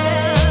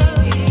right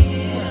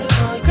here.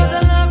 Cause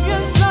I love you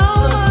so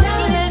much, so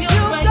let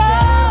you go.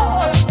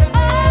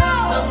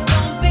 I'm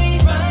gonna be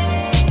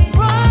right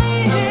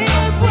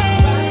here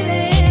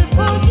waiting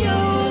for you.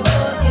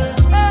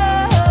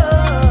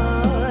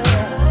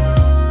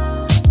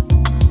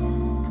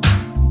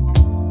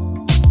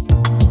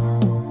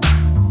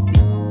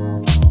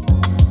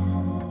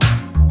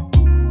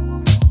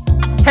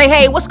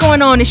 Hey, what's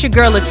going on? It's your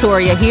girl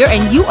Latoria here,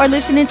 and you are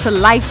listening to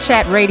Life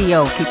Chat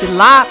Radio. Keep it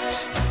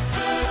locked.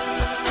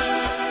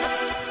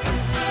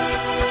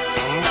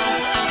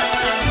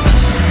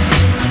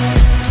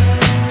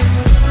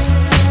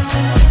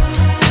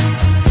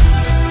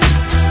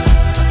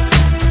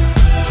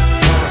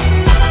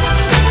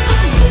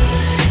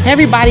 Hey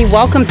everybody,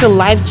 welcome to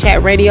Live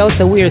Chat Radio.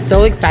 So we are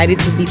so excited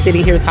to be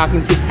sitting here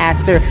talking to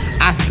Pastor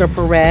Oscar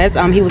Perez.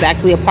 He was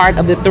actually a part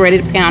of the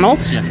threaded panel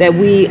that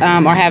we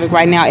are having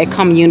right now at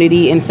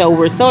Community. And so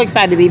we're so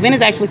excited. The event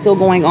is actually still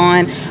going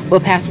on,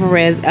 but Pastor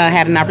Perez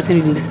had an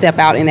opportunity to step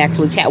out and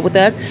actually chat with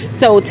us.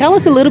 So tell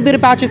us a little bit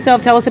about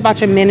yourself. Tell us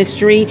about your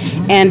ministry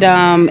and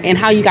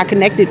how you got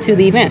connected to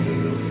the event.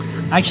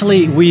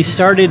 Actually, we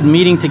started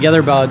meeting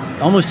together about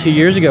almost 2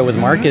 years ago with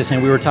Marcus,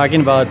 and we were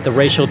talking about the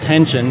racial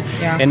tension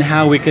and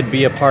how we could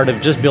be a part of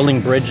just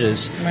building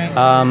bridges. Right.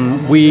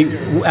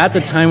 At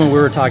the time when we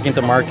were talking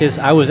to Marcus,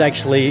 I was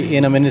actually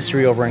in a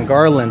ministry over in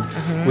Garland.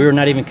 We were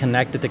not even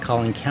connected to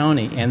Collin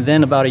County. And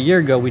then about a year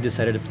ago, we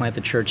decided to plant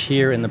the church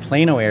here in the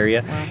Plano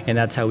area, and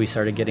that's how we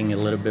started getting a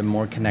little bit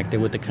more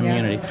connected with the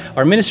community.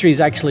 Our ministry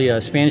is actually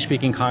a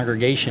Spanish-speaking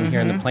congregation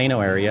here in the Plano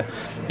area,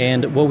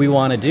 and what we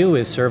want to do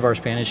is serve our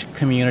Spanish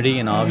community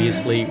and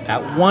obviously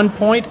at one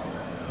point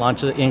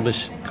launch an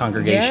English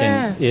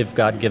congregation if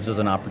God gives us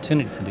an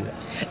opportunity to do that.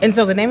 And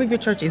so the name of your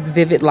church is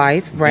Vivid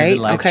Life, right? Vivid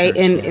Life okay.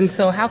 Church, And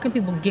so how can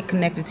people get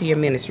connected to your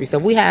ministry? So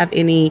if we have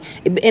any,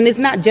 and it's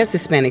not just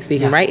Hispanic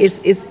speaking, right?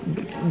 It's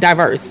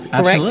diverse,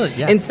 correct? Absolutely,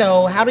 yeah. And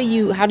so how do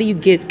you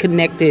get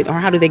connected, or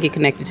how do they get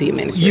connected to your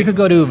ministry? You could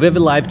go to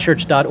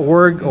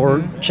vividlifechurch.org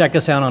or check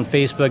us out on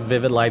Facebook,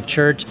 Vivid Life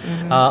Church.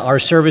 Our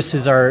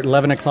services are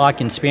 11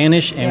 o'clock in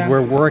Spanish, and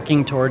we're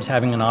working towards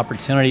having an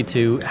opportunity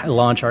to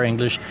launch our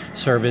English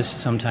service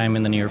sometime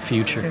in the near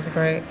future. That's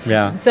great.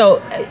 Yeah.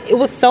 So it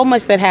was so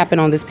much that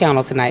happened on this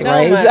panel tonight, So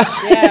right? much,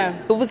 yeah.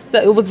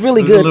 It was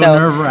really good, a little though.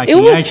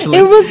 nerve-wracking, actually.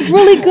 It was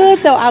really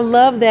good, though. I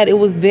love that it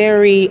was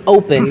very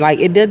open. Like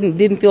it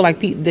didn't feel like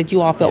that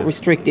you all felt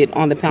restricted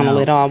on the panel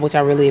at all, which I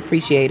really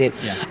appreciated.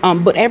 Yeah.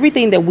 But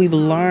everything that we've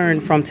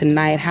learned from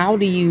tonight, how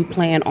do you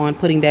plan on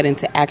putting that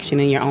into action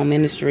in your own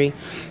ministry?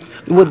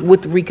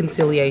 With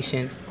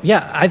reconciliation.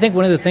 Yeah, I think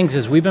one of the things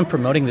is we've been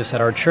promoting this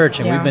at our church,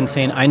 and we've been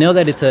saying, I know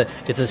that it's a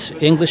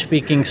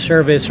English-speaking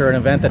service or an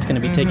event that's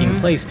going to be taking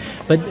place,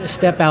 but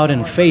step out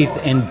in faith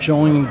and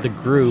join the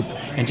group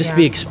and just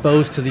be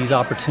exposed to these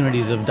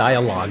opportunities of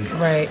dialogue.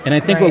 Right. And I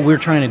think what we're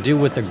trying to do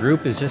with the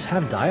group is just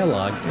have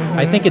dialogue.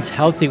 I think it's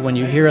healthy when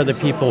you hear other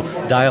people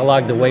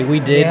dialogue the way we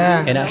did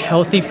in a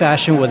healthy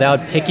fashion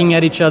without picking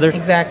at each other.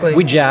 Exactly.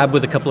 We jab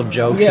with a couple of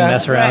jokes and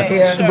mess around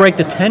just to break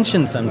the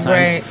tension sometimes.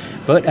 Right.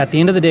 But at the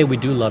end of the day, we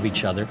do love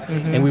each other,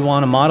 and we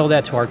want to model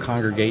that to our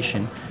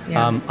congregation.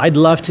 Yeah. I'd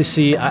love to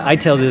see, I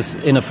tell this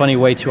in a funny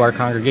way to our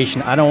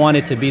congregation, I don't want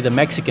it to be the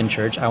Mexican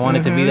church. I want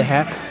it to be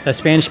the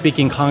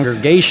Spanish-speaking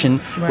congregation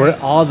where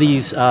all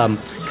these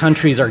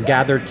countries are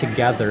gathered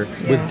together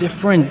with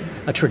different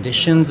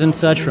traditions and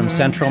such from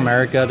Central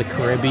America, the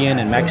Caribbean,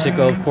 and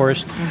Mexico, of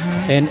course.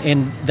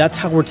 And that's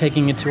how we're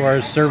taking it to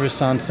our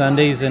service on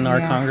Sundays in our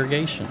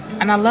congregation.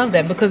 And I love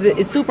that because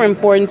it's super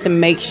important to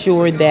make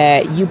sure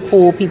that you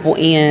pull people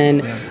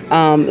in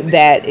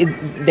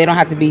they don't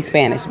have to be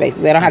Spanish,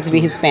 basically. They don't have to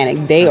be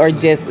Hispanic. They are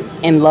just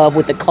in love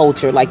with the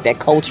culture. Like that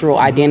cultural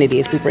identity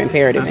is super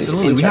imperative in church.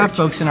 We have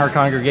folks in our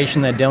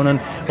congregation that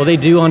they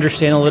do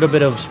understand a little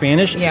bit of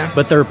Spanish,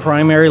 but their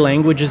primary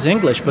language is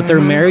English. But they're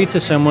married to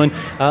someone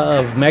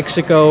of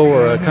Mexico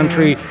or a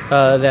country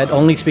that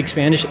only speaks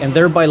Spanish, and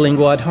they're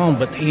bilingual at home,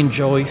 but they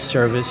enjoy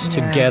service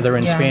together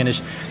in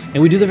Spanish.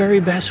 And we do the very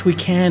best we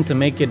can to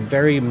make it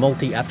very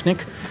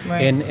multi-ethnic.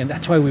 Right. And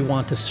that's why we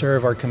want to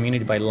serve our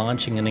community by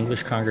launching an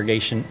English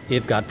congregation,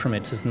 if God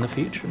permits us in the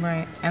future.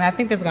 Right. And I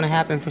think that's going to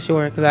happen for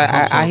sure, because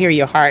I hear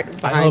your heart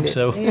behind it. I hope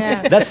so.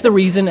 Yeah. That's the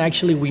reason,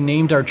 actually, we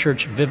named our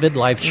church Vivid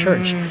Life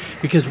Church,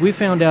 because we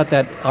found out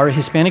that our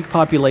Hispanic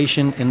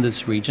population in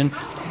this region,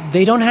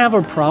 they don't have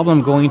a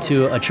problem going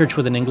to a church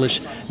with an English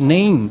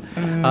name.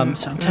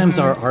 Sometimes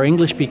our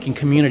English-speaking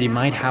community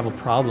might have a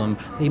problem.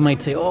 They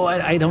might say,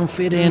 I don't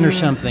fit in or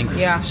something.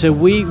 Yeah. So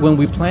when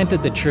we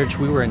planted the church,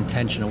 we were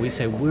intentional. We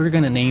said, we're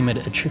going to name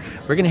it a church.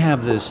 We're going to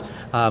have this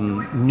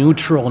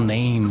neutral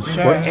name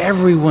where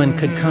everyone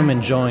could come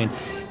and join.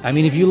 I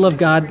mean, if you love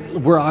God,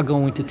 we're all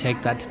going to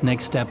take that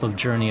next step of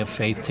journey of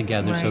faith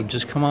together. Right. So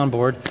just come on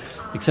board.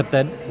 Except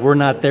that we're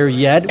not there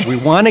yet. We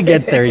want to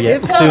get there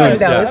yet it's coming,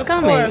 soon. It's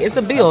coming. It's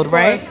a build,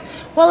 right?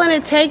 Well, and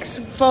it takes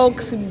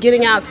folks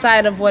getting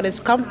outside of what is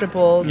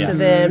comfortable to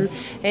them.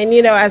 And,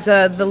 as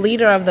the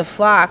leader of the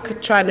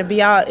flock, trying to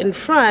be out in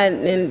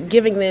front and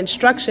giving the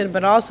instruction,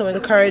 but also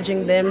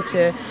encouraging them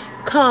to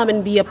come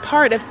and be a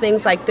part of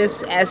things like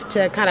this as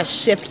to kind of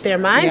shift their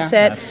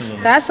mindset.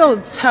 That's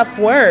a tough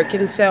work.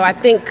 And so I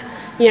think,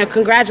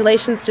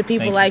 congratulations to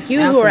people like you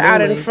who are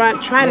out in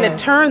front trying to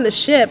turn the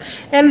ship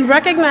and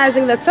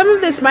recognizing that some of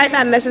this might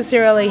not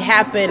necessarily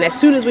happen as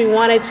soon as we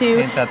want it to.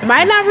 It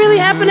might not really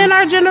happen in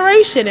our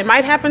generation. It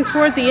might happen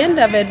toward the end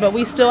of it, but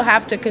we still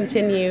have to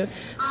continue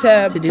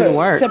to do the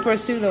work, to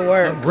pursue the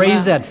work.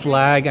 Raise that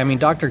flag. I mean,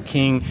 Dr.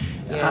 King,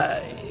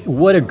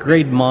 what a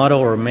great model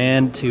or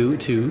man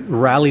to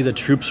rally the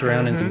troops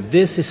around and say,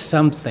 this is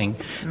something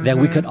that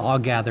we could all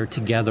gather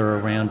together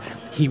around.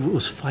 He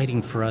was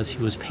fighting for us. He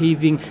was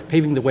paving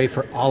the way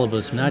for all of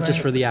us, not just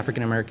for the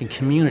African American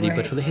community,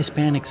 but for the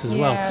Hispanics as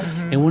well.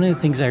 And one of the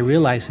things I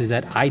realized is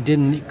that I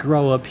didn't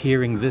grow up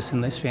hearing this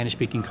in the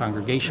Spanish-speaking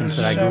congregations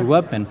that I grew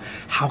up in.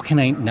 How can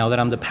I, now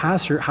that I'm the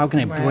pastor, how can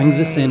I bring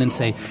this in and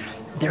say,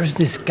 there's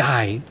this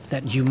guy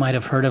that you might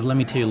have heard of. Let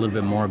me tell you a little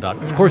bit more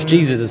about. Of course,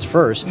 Jesus is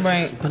first.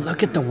 Right. But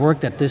look at the work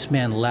that this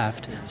man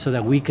left so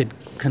that we could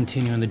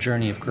continue in the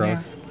journey of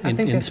growth,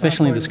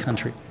 especially in this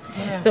country.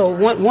 Yeah. So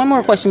one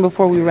more question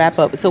before we wrap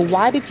up. So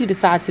why did you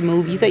decide to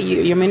move? You said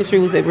your ministry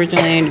was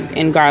originally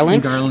in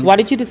Garland. Why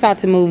did you decide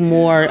to move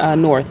more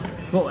north?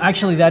 Well,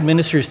 actually, that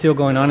ministry is still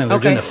going on, and they're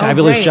doing a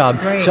fabulous job.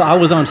 Great. So I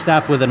was on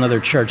staff with another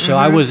church, so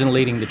I wasn't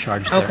leading the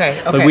charge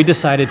there. But we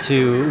decided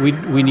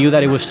we knew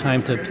that it was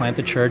time to plant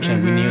the church,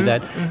 and we knew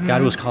that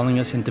God was calling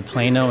us into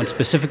Plano, and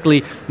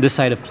specifically this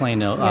side of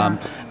Plano.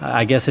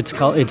 I guess it's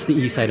the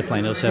east side of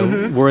Plano.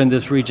 So we're in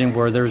this region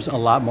where there's a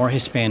lot more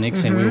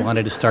Hispanics, and we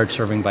wanted to start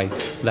serving by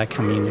that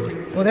community.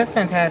 Well, that's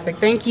fantastic.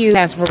 Thank you,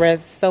 Pastor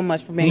Perez, so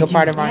much for being a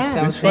part of our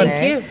show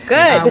today. Thank you.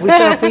 Good. We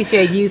so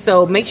appreciate you.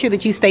 So make sure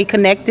that you stay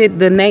connected.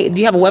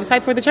 Do you have a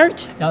website for the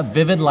church?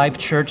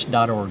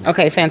 VividLifeChurch.org.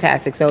 Okay,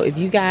 fantastic. So if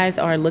you guys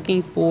are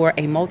looking for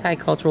a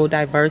multicultural,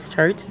 diverse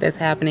church that's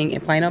happening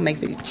in Plano, make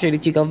sure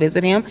that you go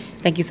visit him.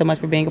 Thank you so much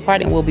for being a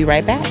part, and we'll be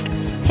right back.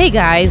 Hey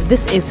guys,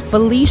 this is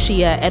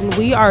Felicia, and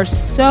we are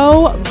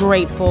so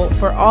grateful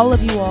for all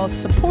of you all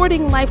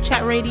supporting Life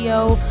Chat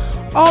Radio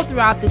all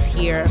throughout this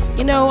year.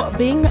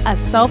 Being a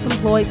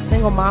self-employed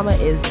single mama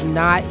is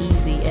not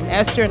easy, and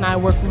Esther and I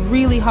work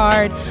really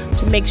hard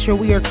to make sure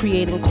we are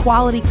creating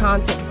quality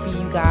content for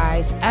you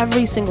guys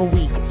every single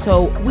week.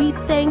 So we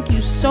thank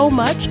you so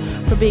much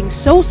for being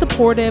so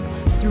supportive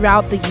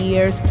throughout the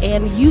years,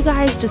 and you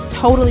guys just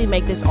totally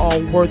make this all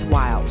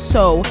worthwhile.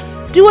 So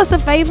do us a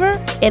favor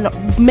and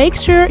make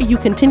sure you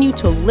continue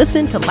to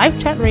listen to Life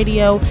Chat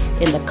Radio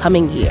in the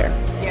coming year.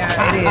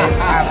 Yeah, it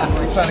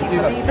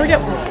is. Here we go.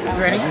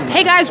 Ready?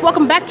 Hey guys,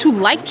 welcome back to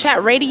Life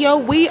Chat Radio.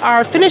 We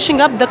are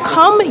finishing up the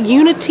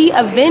Community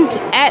event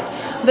at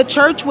the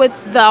church with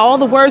all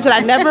the words that I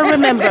never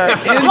remember.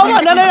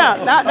 Hold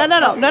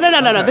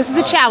on, no. This is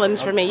a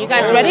challenge for me. You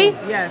guys ready?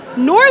 Yes.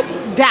 North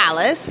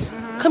Dallas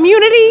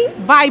Community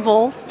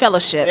Bible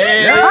Fellowship.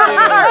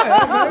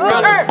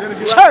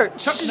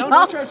 Church.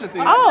 No church at the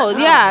end. Oh,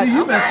 yeah. See,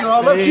 you messed it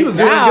all up. She was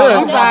doing good.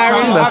 I'm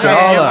sorry. You messed it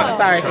all up.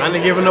 Sorry. Trying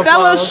to give her no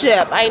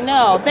Fellowship. I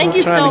know. Thank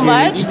you so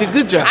much. You did a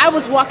good job. I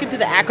was walking through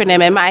the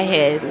acronym in my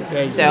head.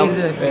 So,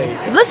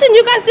 Hey. listen,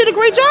 you guys did a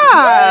great job.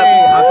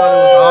 I thought it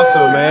was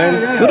awesome,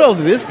 man. Kudos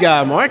to this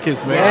guy,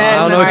 Marcus, man. I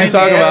don't know what you're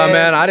talking about,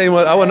 man. I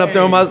wasn't up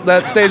there on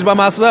that stage by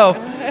myself.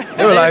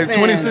 There were like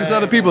 26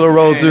 other people that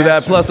rolled through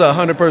that, plus a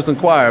 100-person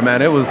choir,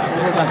 man. It was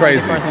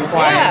crazy.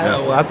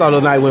 Well, I thought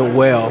the night went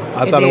well.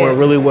 I thought it went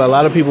really well. A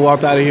lot of people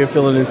walked out of here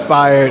feeling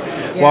inspired,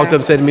 walked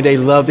up, said to me they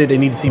loved it, they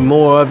need to see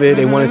more of it,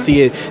 they want to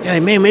see it. They're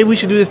like, man, maybe we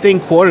should do this thing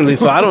quarterly.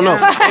 So I don't know.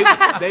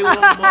 They want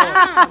more.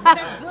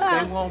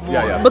 They want more.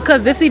 Yeah.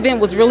 Because this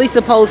event was really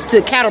supposed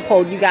to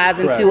catapult you guys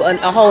into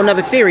a whole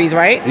nother series,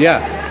 right?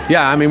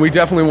 Yeah, I mean, we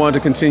definitely wanted to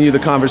continue the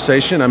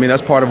conversation. I mean,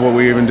 that's part of what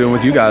we're even doing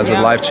with you guys with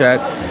Live Chat.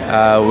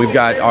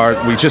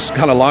 We just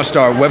kind of launched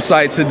our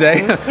website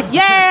today.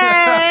 Yay!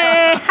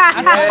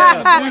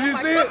 Did you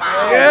see it?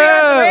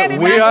 Yeah,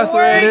 we are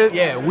threaded.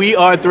 Yeah,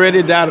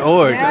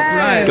 wearethreaded.org. That's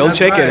right. Go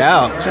check it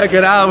out. Check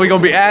it out. We're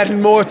gonna be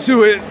adding more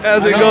to it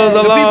as it goes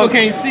along. People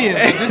can't see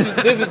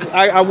it. This is.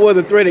 I wore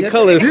the threaded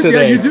colors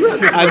today. Yeah, you do.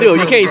 I do.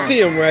 You can't see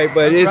them right,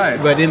 but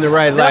but in the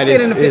right light,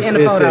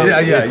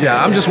 it's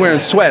Yeah. I'm just wearing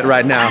sweat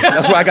right now.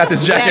 That's why I got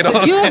this jacket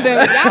on. Y'all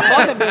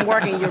both have been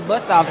working your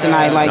butts off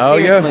tonight, like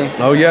seriously.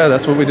 Oh yeah,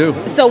 that's what we do.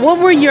 So what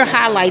were your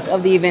highlights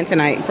of the event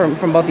tonight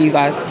from both of you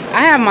guys?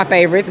 I have my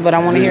favorites, but I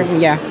want to hear from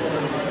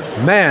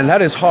Man,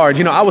 that is hard.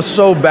 You know, I was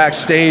so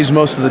backstage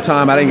most of the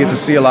time, I didn't get to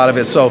see a lot of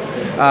it. So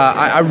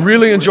I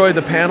really enjoyed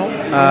the panel.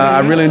 I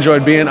really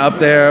enjoyed being up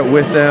there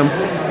with them,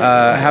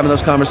 having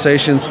those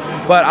conversations.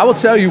 But I will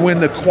tell you, when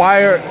the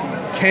choir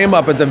came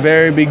up at the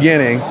very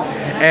beginning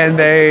and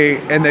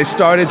they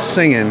started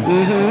singing,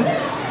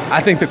 I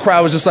think the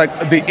crowd was just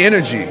like, the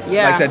energy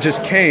like that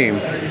just came.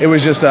 It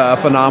was just a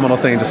phenomenal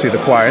thing to see the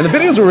choir. And the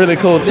videos were really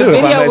cool too,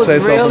 if I may say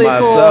so for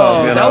myself.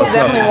 Cool. You know, that was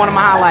definitely one of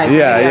my highlights.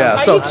 Yeah.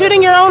 Are you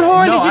tooting your own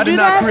horn? No, Did you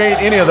do I that? did not create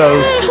any of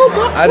those.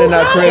 I did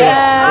not create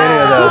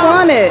any of those. Who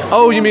won it?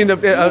 Oh, you mean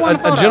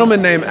a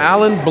gentleman named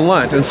Alan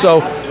Blunt. And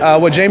so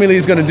what Jamie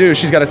Lee's going to do,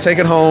 she's got to take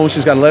it home,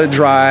 she's got to let it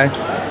dry.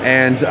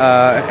 And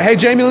hey,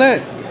 Jamie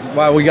Lynn,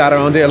 while we got her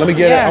on there, let me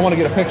get it. I want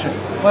to get a picture.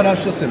 Well, no,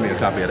 she'll send me a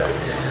copy of that.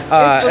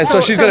 And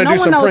so she's going to do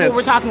some prints. No one knows what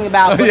we're talking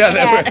about. But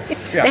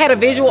they had a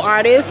visual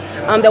artist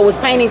that was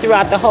painting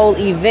throughout the whole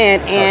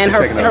event, and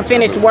her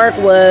finished work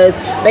was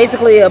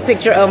basically a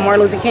picture of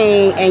Martin Luther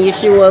King and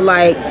Yeshua,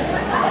 like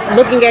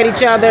looking at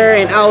each other,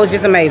 and it was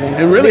just amazing.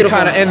 And really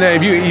kind of, and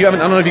if you haven't,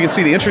 I don't know if you can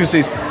see the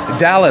intricacies.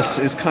 Dallas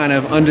is kind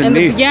of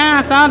underneath.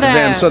 I saw that.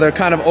 Them, so they're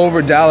kind of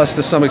over Dallas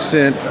to some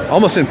extent,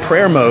 almost in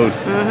prayer mode,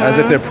 as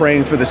if they're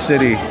praying for the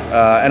city.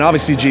 And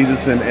obviously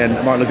Jesus and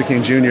Martin Luther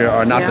King Jr.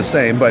 are not the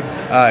same, but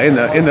in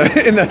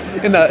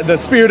the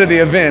spirit of the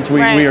event,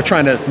 we are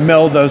trying to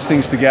meld those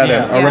things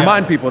together,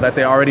 remind people that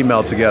they already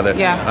meld together.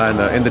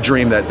 In the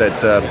dream that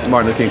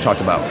Martin Luther King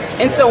talked about.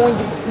 And so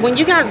when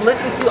you guys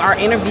listened to our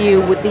interview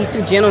with these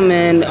two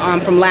gentlemen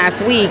from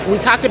last week, we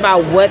talked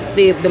about what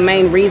the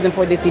main reason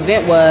for this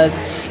event was.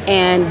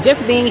 And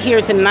just being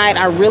here tonight,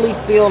 I really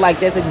feel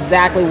like that's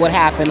exactly what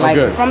happened.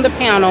 From the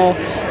panel,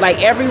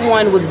 like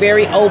everyone was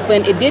very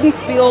open. It didn't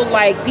feel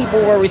like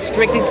people were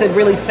restricted to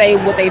really say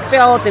what they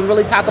felt and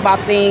really talk about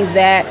things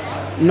that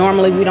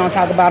normally we don't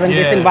talk about in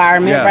this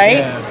environment, right?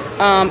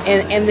 Yeah.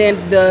 And then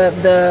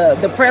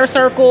the prayer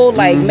circle,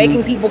 like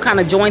making people kind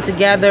of join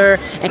together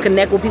and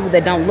connect with people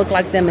that don't look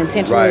like them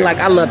intentionally. Like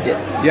I loved it.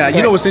 Yeah,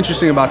 you know what's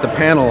interesting about the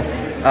panel?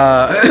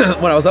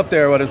 When I was up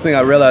there, one thing I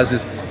realized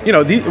is, you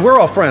know, we're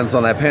all friends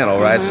on that panel,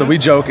 right? So we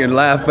joke and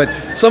laugh,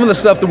 but some of the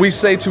stuff that we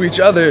say to each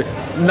other,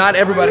 not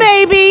everybody.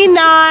 Maybe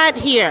not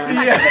here.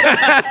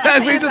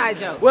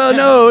 Well,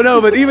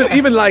 no, but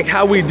even like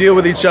how we deal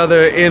with each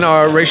other in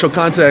our racial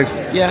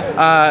context.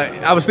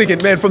 I was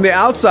thinking, man, from the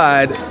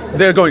outside,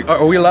 they're going,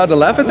 are we allowed to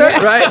laugh at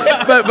that,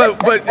 right?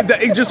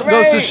 But it just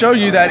goes to show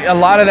you that a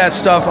lot of that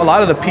stuff, a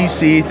lot of the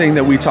PC thing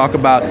that we talk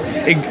about,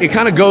 it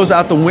kind of goes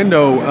out the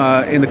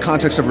window in the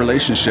context of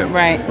relationship.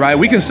 Right.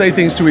 We can say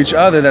things to each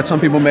other that some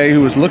people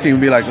who is looking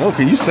would be like, oh,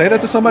 can you say that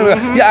to somebody?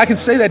 Yeah, I can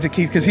say that to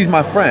Keith because he's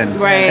my friend.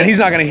 And he's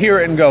not going to hear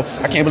it and go,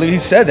 I can't believe he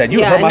said that.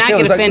 You hurt my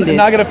feelings.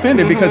 Not get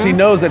offended because he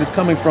knows that it's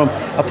coming from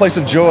a place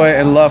of joy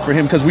and love for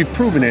him because we've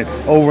proven it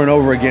over and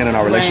over again in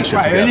our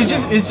relationship together.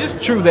 And it's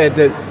just true that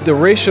the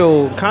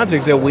racial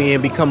context that we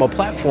in become a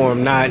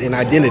platform, not an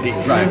identity.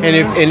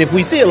 And if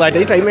we see it like that,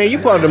 he's like, man,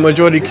 you're part of the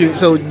majority.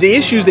 So the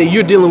issues that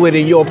you're dealing with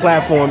in your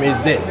platform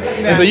is this.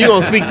 And so you're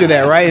going to speak to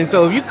that, right? And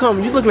so if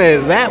you're looking at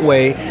it that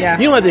way,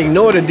 you don't have to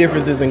ignore the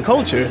differences in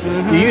culture.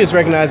 You just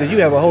recognize that you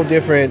have a whole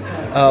different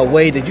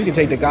way that you can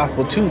take the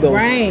gospel to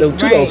those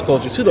those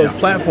cultures, to those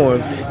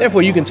platforms.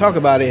 Therefore, you can talk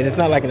about it, and it's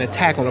not like an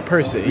attack on a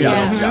person. You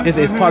know?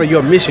 It's part of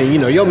your mission. You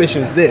know, your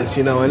mission is this.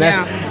 You know, and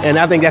and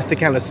I think that's the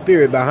kind of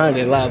spirit behind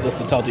it. Allows us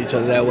to talk to each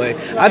other that way.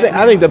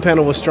 I think the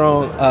panel was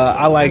strong.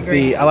 I like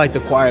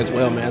the choir as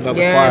well, man. I thought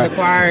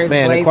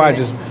the choir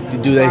just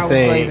do their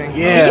thing.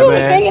 Yeah,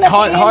 man.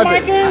 Hard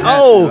to.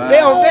 Oh, they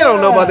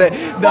don't know about that.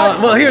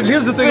 Well,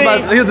 here's the thing.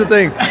 Here's the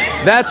thing.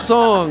 That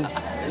song,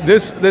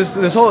 this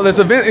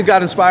event, it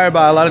got inspired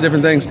by a lot of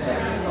different things.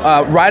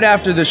 Right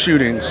after the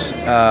shootings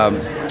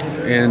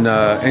in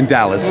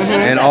Dallas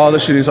and all the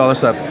shootings, all that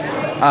stuff,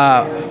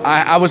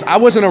 I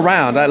wasn't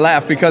around. I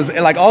laughed because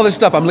like all this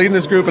stuff, I'm leading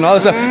this group and all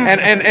this stuff,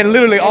 and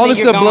literally all this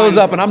stuff blows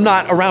up, and I'm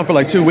not around for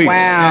like 2 weeks.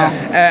 Wow.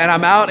 And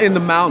I'm out in the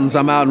mountains.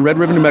 I'm out in Red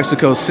River, New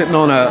Mexico, sitting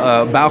on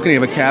a balcony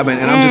of a cabin,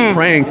 and I'm just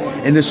praying,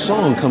 and this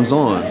song comes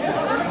on,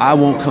 I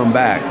Won't Come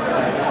Back.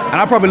 And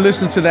I probably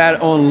listened to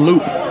that on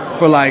loop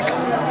for like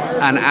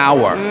an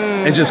hour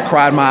and just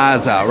cried my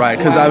eyes out, right?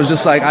 Because I was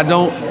just like, I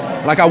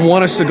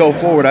want us to go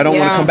forward. I don't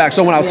want to come back.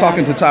 So when I was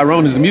talking to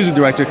Tyrone, who's the music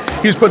director,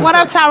 he was putting... What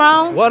up,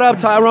 Tyrone? What up,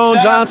 Tyrone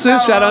Johnson?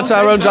 Shout out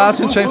Tyrone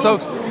Johnson, Chase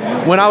Oaks.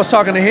 When I was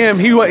talking to him,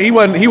 he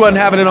wasn't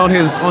having it on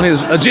his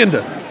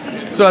agenda.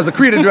 So as a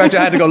creative director,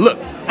 I had to go, look,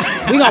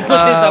 we gonna put this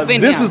up in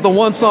this here. is the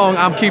one song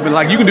I'm keeping.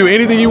 Like, you can do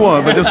anything you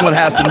want, but this one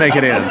has to make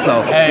it in.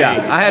 So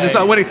yeah, I had to.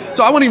 So I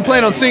wasn't even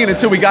planning on singing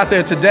until we got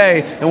there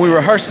today and we were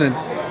rehearsing.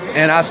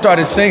 And I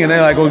started singing.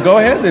 They're like, well, go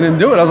ahead and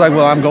do it. I was like,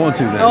 well, I'm going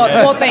to then.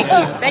 Well, thank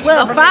you. Thank you.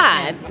 Well,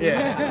 fine.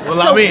 Yeah.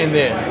 Well, I'm in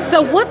there.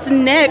 So what's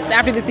next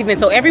after this event?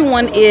 So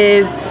everyone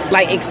is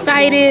like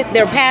excited,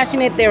 they're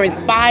passionate, they're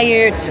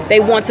inspired,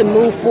 they want to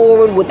move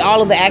forward with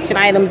all of the action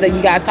items that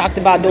you guys talked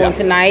about doing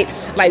tonight.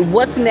 Like,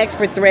 what's next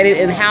for Threaded,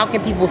 and how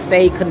can people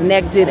stay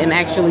connected and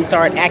actually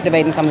start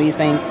activating some of these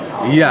things?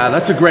 Yeah,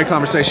 that's a great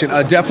conversation.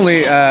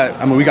 Definitely,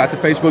 we got the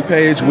Facebook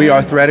page, We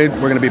Are Threaded.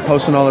 We're going to be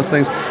posting all those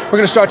things. We're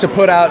going to start to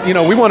put out,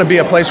 we want to be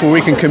a place where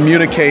we can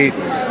communicate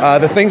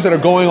the things that are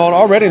going on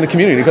already in the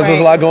community, because there's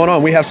a lot going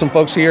on. We have some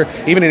folks here,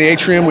 even in the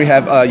atrium, we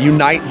have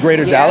Unite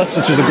Greater Dallas,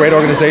 which is a great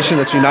organization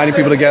that's uniting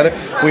people together.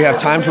 We have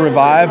Time to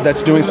Revive,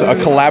 that's doing a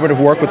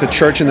collaborative work with the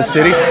church in the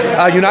city.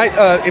 Unite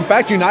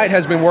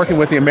has been working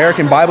with the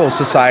American Bible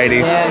Society.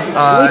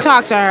 Yes. We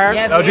talked to her.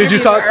 Yes, Oh, did you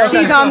talk?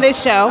 She's on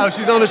this show. Oh,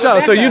 she's on the show.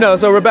 Rebecca.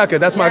 So Rebecca,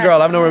 that's my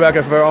girl. I've known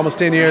Rebecca for almost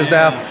 10 years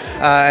now,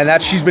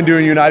 and she's been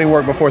doing uniting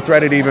work before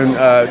Threaded even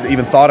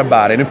thought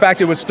about it. In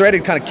fact, it was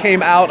Threaded kind of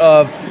came out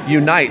of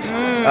Unite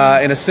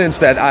in a sense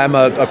that I'm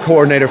a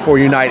coordinator for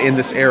Unite in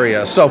this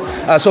area. So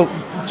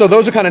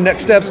those are kind of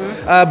next steps.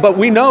 But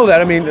we know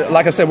that,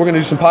 like I said, we're going to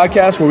do some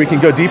podcasts where we can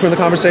go deeper in the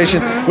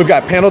conversation. We've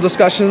got panel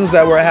discussions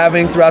that we're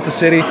having throughout the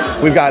city.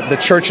 We've got the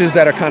churches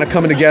that are kind of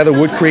coming together.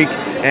 Wood Creek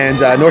and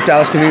North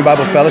Dallas Community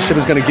Bible Fellowship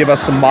is going to give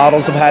us some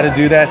models of how to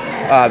do that.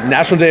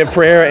 National Day of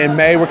Prayer in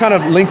May. We're kind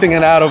of lengthening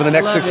it out over the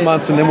next 6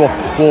 months, and then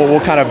we'll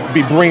kind of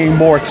be bringing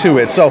more to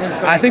it. So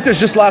I think there's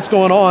just lots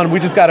going on. We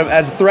just got to,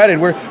 as Threaded,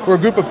 we're a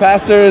group of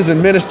pastors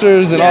and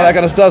ministers and all that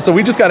kind of stuff. So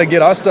we just got to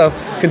get our stuff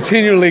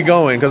continually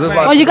going, because there's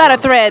lots. Oh, you got to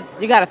thread.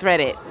 You got to thread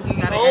it. You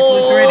gotta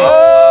actually thread it.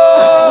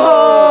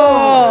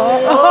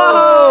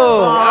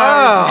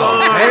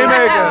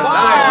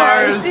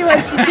 See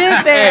what she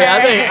did there.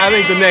 Hey, I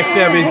think the next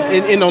step is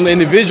in on the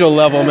individual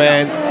level,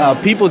 man.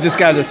 People just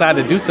got to decide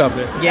to do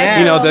something.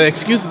 Yeah. The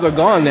excuses are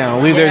gone now.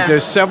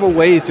 There's several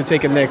ways to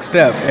take a next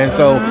step, and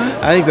so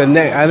I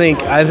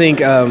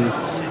think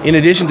in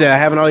addition to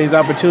having all these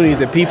opportunities,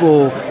 that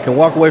people can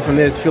walk away from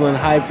this feeling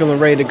hyped, feeling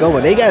ready to go,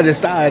 but they got to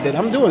decide that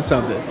I'm doing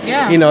something.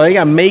 Yeah. They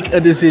got to make a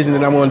decision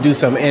that I'm going to do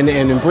something,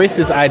 and embrace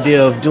this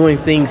idea of doing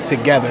things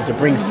together to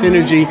bring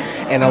synergy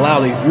and allow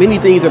these many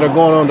things that are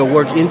going on to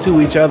work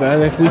into each other.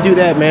 And if we do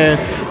that, man,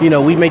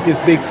 we make this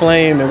big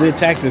flame and we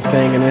attack this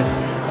thing, and it's,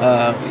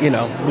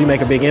 we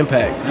make a big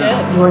impact.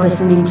 You're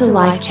listening to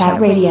Live Chat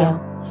Radio.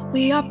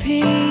 We are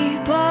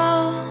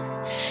people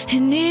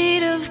in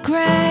need of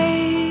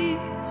grace.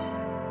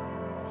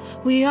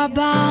 We are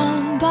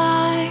bound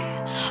by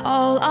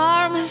all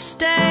our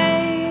mistakes.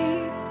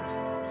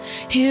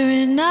 Here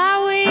in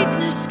our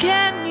weakness,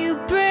 can you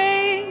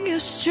bring your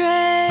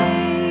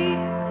strength?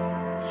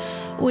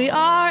 We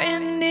are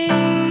in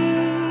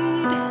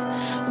need.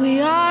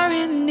 We are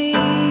in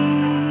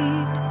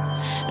need.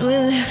 We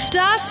lift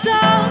our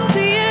song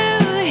to you,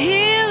 the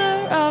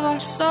healer of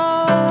our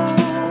soul.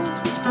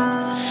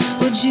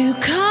 Would you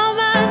come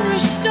and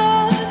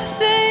restore the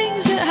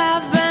things that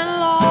have been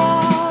lost?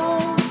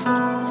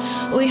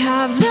 We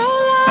have no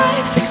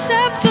life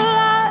except the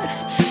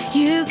life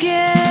you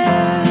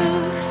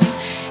give.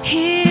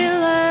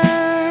 Healer,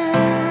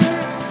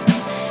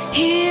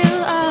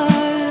 heal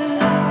us.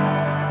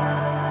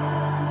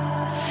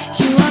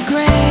 You are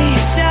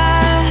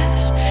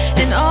gracious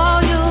in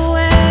all your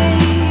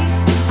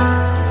ways.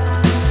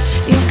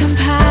 Your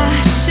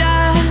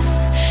compassion,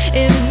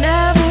 it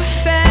never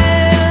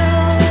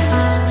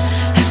fails.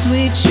 As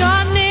we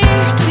draw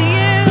near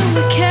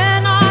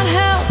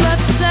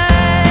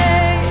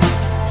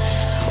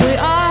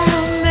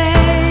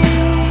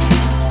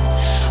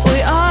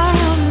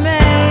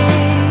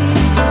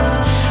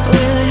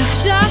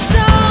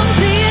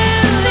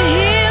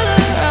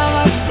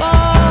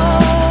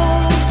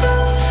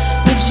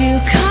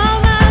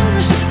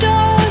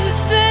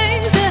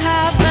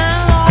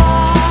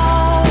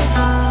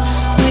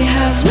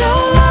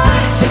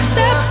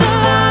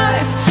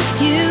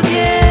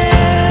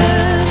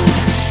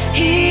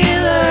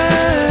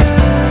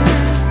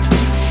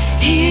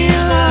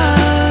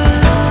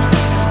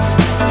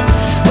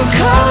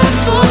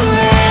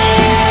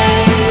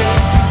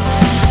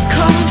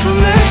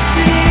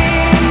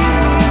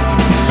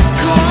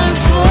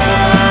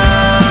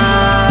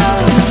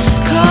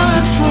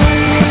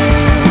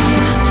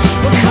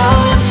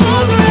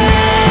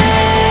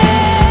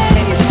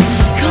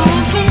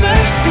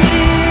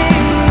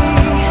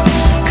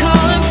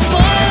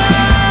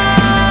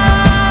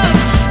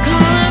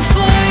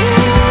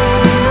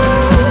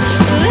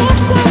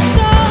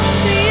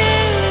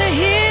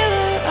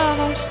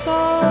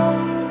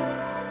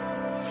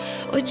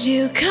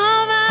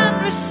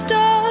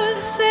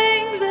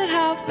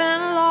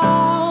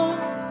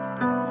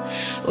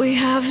We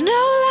have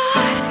no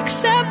life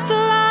except the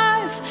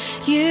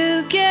life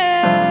you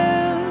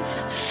give.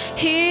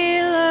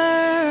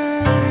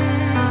 Healer,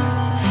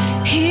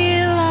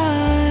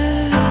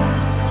 healer.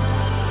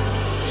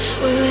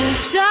 We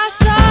lift our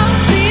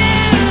song to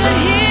you, the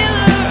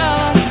healer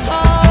of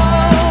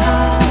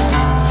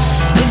souls.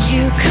 Would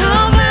you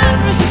come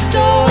and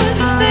restore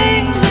the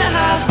things that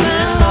have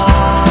been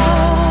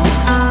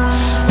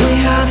lost?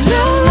 We have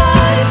no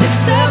life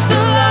except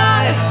the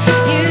life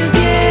you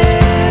give.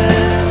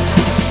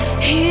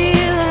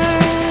 Healer,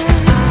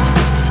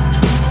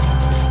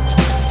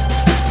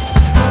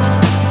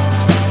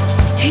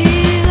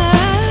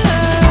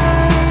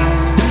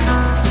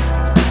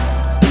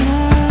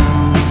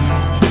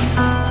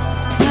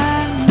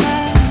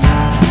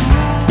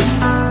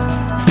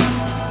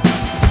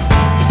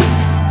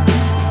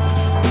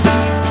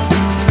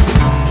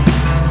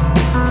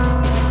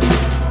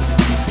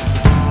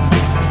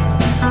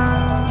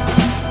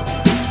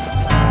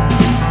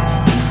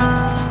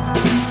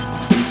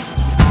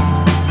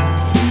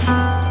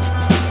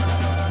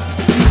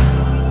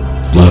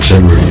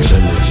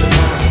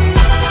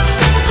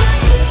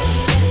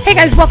 Hey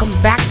guys, welcome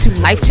back to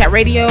Life Chat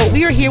Radio.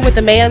 We are here with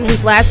a man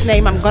whose last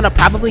name I'm gonna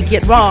probably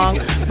get wrong,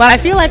 but I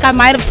feel like I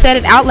might have said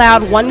it out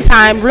loud one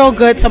time real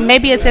good, so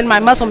maybe it's in my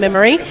muscle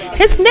memory.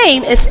 His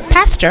name is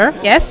Pastor,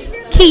 yes,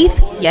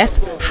 Keith, yes,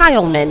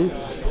 Heilman.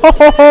 Ho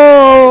ho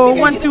ho!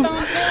 1, 2. When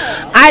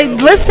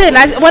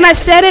I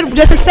said it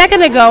just a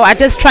second ago, I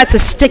just tried to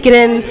stick it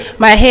in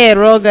my head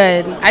real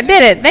good. I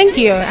did it. Thank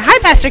you. Hi,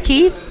 Pastor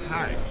Keith.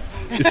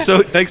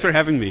 Thanks for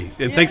having me,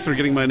 and thanks for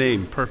getting my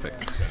name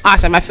perfect.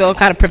 Awesome. I feel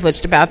kind of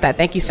privileged about that.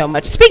 Thank you so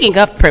much. Speaking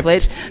of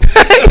privilege, Privilege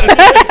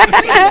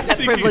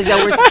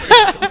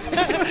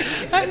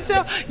that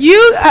so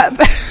you.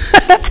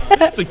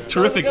 That's a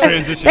terrific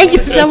transition. Thank you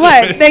so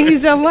much. Thank you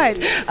so much.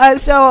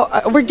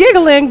 We're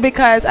giggling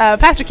because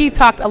Pastor Keith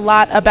talked a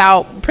lot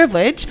about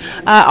privilege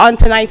on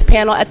tonight's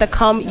panel at the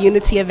Come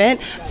Unity event.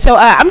 So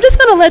I'm just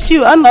going to let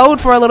you unload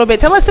for a little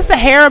bit. Tell us just a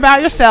hair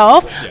about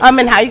yourself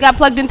and how you got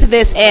plugged into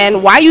this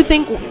and why you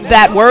think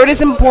that word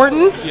is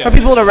important for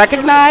people to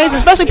recognize,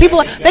 especially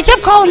people. They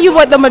kept calling you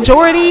the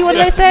majority. What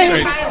did they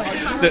say?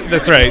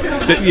 That's right.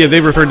 Yeah, they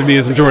referred to me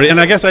as majority, and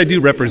I guess I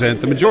do represent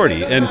the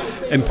majority. And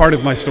part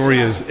of my story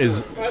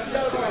is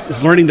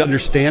learning to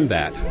understand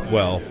that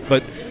well,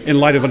 but in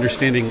light of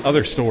understanding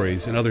other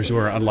stories and others who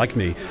are unlike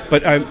me.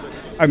 But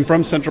I'm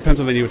from Central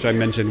Pennsylvania, which I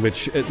mentioned,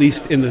 which at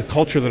least in the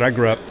culture that I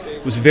grew up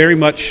was very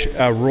much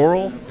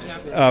rural,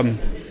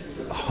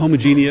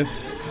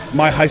 homogeneous.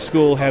 My high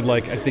school had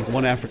I think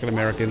one African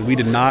American. We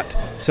did not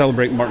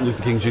celebrate Martin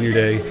Luther King Jr.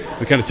 Day.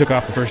 We kind of took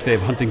off the first day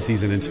of hunting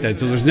season instead.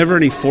 So there's never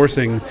any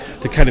forcing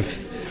to kind of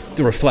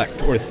to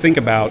reflect or think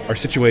about our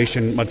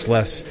situation, much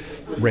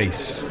less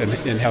race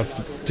and how it's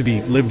to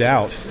be lived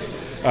out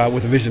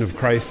with a vision of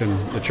Christ and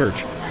the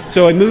church.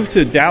 So I moved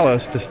to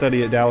Dallas to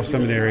study at Dallas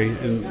Seminary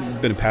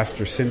and been a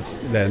pastor since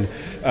then.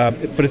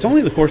 But it's only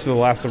in the course of the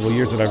last several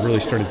years that I've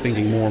really started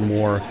thinking more and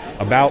more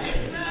about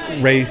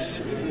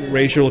race,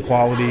 racial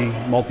equality,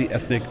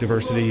 multi-ethnic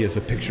diversity as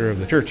a picture of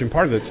the church, and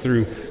part of it's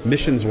through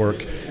missions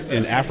work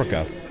in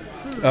Africa.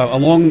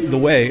 Along the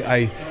way,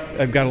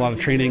 I've got a lot of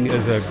training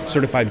as a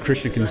certified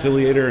Christian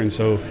conciliator, and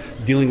so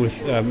dealing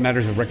with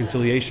matters of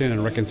reconciliation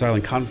and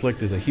reconciling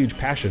conflict is a huge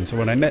passion. So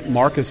when I met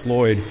Marcus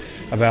Lloyd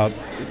about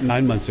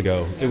 9 months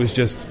ago, it was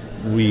just,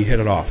 we hit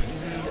it off.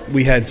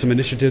 We had some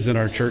initiatives in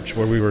our church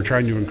where we were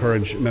trying to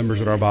encourage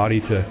members of our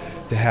body to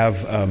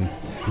have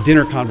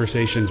dinner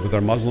conversations with our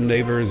Muslim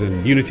neighbors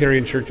and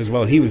Unitarian church as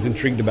well. And he was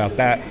intrigued about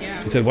that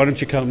and said, why don't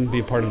you come be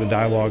a part of the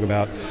dialogue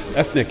about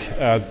ethnic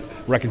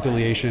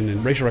reconciliation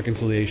and racial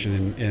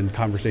reconciliation and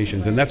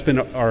conversations. And that's been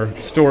our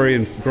story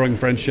and growing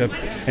friendship.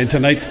 And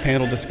tonight's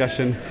panel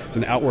discussion is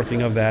an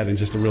outworking of that and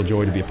just a real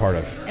joy to be a part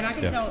of. And I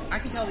can tell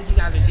that you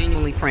guys are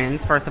genuinely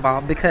friends, first of all,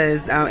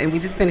 because, and we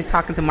just finished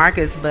talking to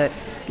Marcus, but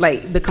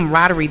the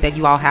camaraderie that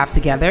you all have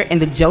together and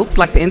the jokes,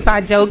 the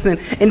inside jokes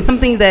and some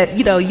things that,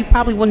 you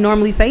probably wouldn't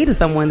normally say to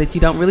someone that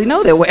you don't really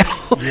know that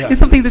well. Yeah. And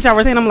some things that y'all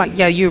were saying, I'm like,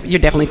 yeah, you're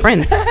definitely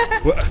friends.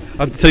 Well,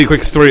 I'll tell you a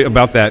quick story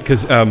about that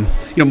because,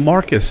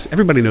 Marcus,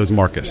 everybody knows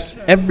Marcus.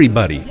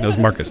 Everybody knows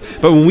Marcus.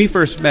 But when we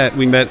first met,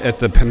 we met at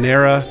the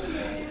Panera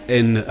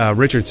in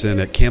Richardson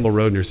at Campbell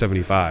Road near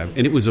 75.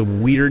 And it was a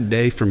weird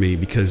day for me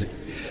because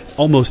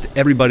almost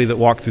everybody that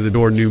walked through the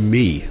door knew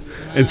me.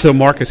 And so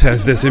Marcus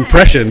has this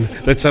impression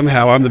that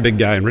somehow I'm the big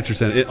guy in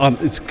Richardson.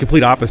 It's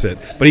complete opposite.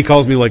 But he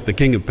calls me the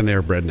king of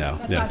Panera bread now.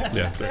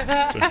 Yeah.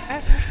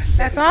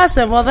 That's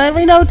awesome. Well, then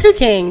we know two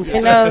kings.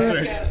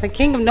 The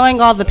king of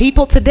knowing all the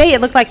people. Today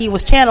it looked like he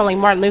was channeling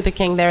Martin Luther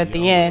King there at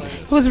the end.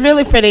 It was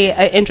really pretty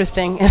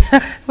interesting.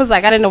 It was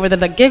I didn't know whether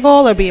to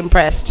giggle or be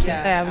impressed.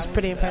 Yeah, it was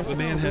pretty impressive.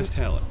 The man has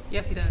talent.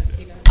 Yes, he does.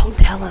 Don't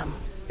tell him.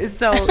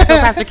 So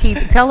Pastor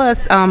Keith, tell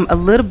us a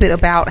little bit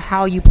about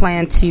how you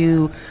plan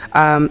to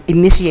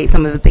initiate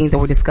some of the things that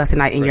we're discussing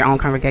tonight in your own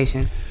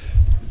congregation.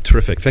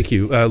 Terrific. Thank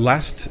you.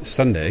 Last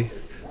Sunday,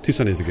 2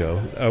 Sundays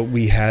ago,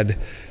 we had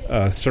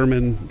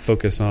sermon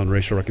focus on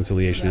racial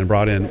reconciliation and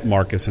brought in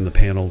Marcus and the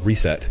panel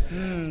Reset.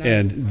 Nice.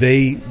 And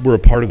they were a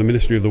part of the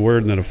Ministry of the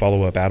Word and then a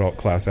follow-up adult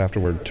class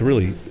afterward to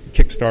really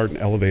kickstart and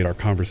elevate our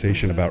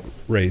conversation about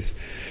race.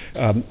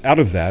 Out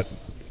of that,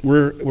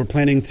 we're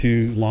planning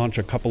to launch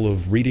a couple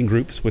of reading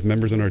groups with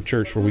members in our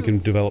church where we can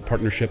develop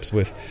partnerships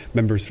with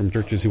members from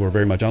churches who are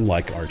very much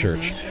unlike our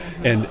church.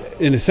 And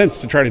in a sense,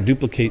 to try to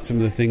duplicate some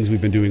of the things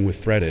we've been doing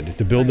with Threaded,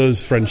 to build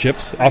those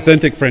friendships,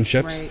 authentic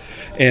friendships,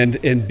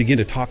 and begin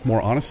to talk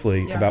more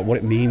honestly about what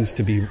it means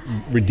to be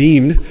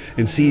redeemed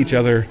and see each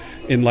other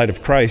in light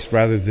of Christ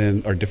rather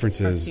than our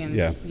differences.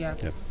 Yeah.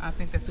 I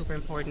think that's super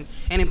important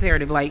and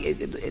imperative. Like,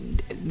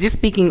 just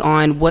speaking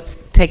on what's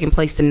taking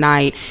place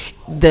tonight,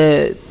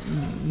 the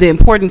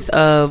importance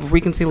of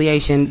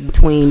reconciliation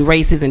between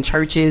races and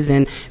churches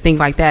and things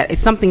like that is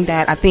something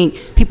that I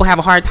think people have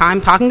a hard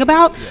time talking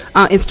about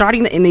and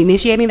starting and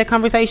initiating the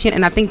conversation.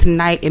 And I think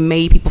tonight it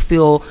made people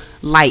feel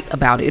light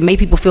about it. It made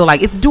people feel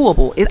like it's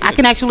doable. I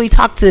can actually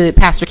talk to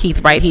Pastor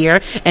Keith right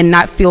here and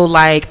not feel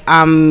like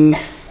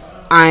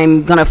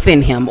I'm going to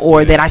offend him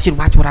or that I should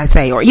watch what I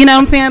say, or, you know what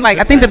I'm saying? Like,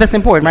 I think that's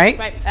important, right?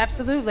 Right,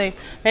 absolutely.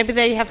 Maybe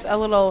they have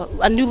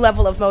a new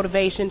level of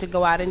motivation to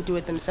go out and do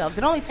it themselves.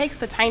 It only takes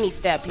the tiny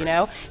step, you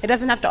know? It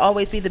doesn't have to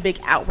always be the big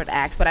outward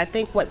act, but I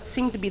think what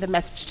seemed to be the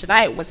message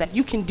tonight was that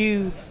you can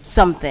do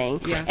something,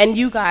 and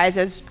you guys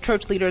as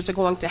church leaders are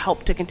going to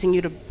help to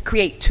continue to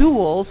create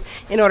tools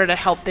in order to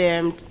help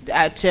them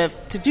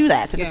to do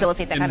that, to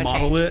facilitate that kind of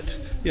change. Model it.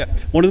 Yeah.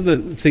 One of the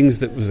things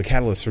that was a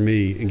catalyst for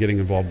me in getting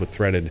involved with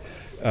Threaded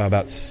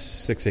about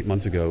 6-8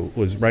 months ago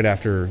was right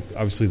after,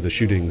 obviously, the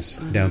shootings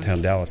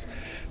downtown Dallas.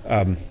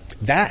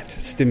 That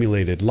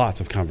stimulated lots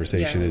of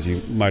conversation, as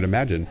you might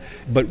imagine.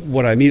 But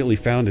what I immediately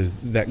found is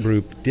that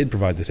group did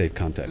provide the safe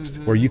context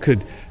where you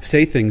could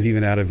say things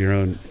even out of your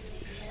own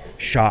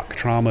shock,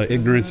 trauma,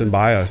 ignorance, and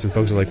bias, and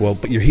folks are like, well,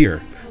 but you're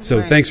here. So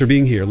thanks for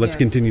being here. Let's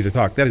continue to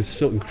talk. That is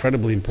so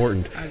incredibly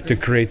important to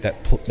create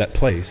that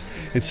place.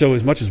 And so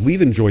as much as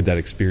we've enjoyed that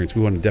experience,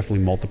 we want to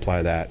definitely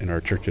multiply that in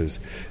our churches.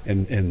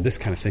 And this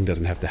kind of thing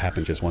doesn't have to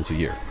happen just once a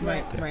year.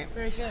 Right.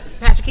 Very good.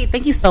 Pastor Keith,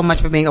 thank you so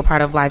much for being a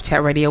part of Live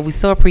Chat Radio. We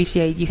so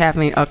appreciate you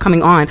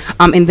coming on.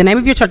 And the name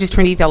of your church is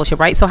Trinity Fellowship,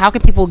 right? So how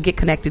can people get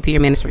connected to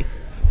your ministry?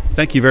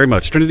 Thank you very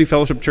much. Trinity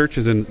Fellowship Church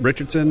is in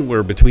Richardson.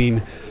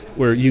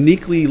 We're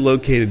uniquely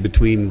located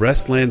between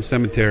Restland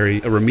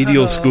Cemetery, a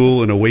remedial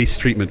school, and a waste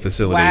treatment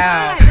facility.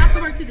 Wow. Lots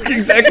of work to do.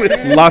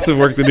 Exactly. Lots of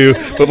work to do,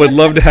 but would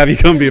love to have you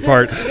come be a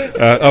part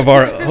of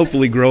our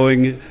hopefully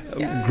growing,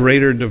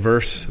 greater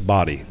diverse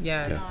body.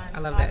 Yes. I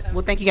love that.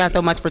 Well, thank you guys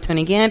so much for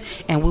tuning in,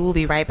 and we will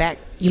be right back.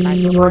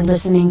 You're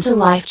listening to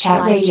Live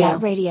Chat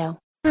Radio.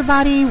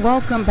 Everybody,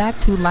 welcome back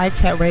to Live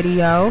Chat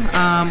Radio.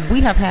 We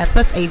have had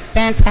such a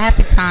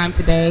fantastic time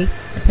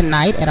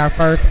tonight at our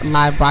first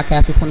live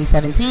broadcast for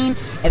 2017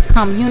 at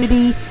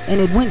Community,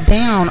 and it went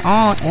down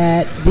all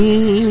at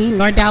the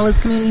North Dallas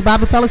Community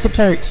Bible Fellowship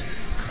Church.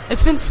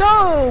 It's been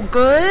so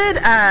good.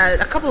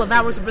 A couple of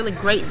hours of really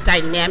great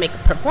dynamic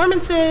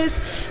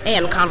performances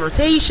and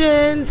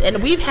conversations.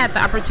 And we've had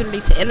the opportunity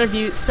to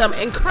interview some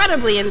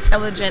incredibly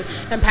intelligent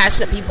and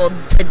passionate people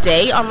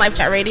today on Live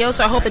Chat Radio.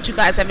 So I hope that you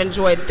guys have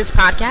enjoyed this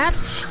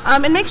podcast.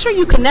 And make sure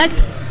you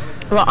connect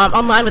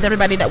online with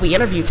everybody that we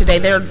interviewed today.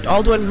 They're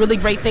all doing really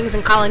great things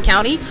in Collin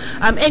County.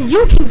 And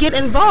you can get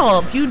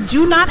involved. You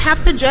do not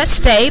have to just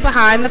stay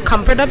behind the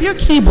comfort of your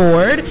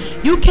keyboard.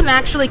 You can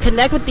actually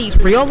connect with these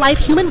real life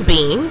human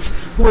beings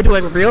who are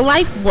doing real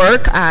life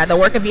work, the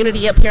work of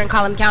Unity up here in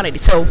Collin County.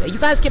 So you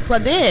guys get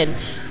plugged in.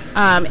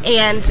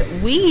 And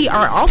we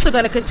are also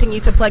going to continue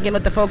to plug in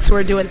with the folks who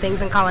are doing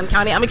things in Collin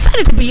County. I'm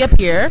excited to be up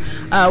here.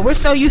 We're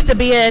so used to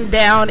being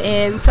down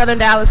in southern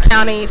Dallas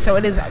County, so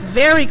it is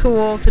very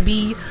cool to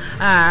be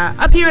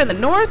up here in the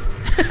north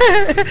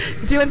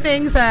doing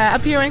things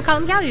up here in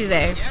Collin County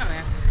today. Yeah,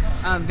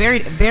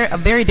 man. A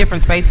very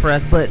different space for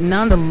us, but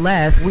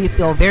nonetheless, we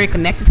feel very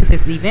connected to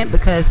this event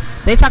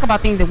because they talk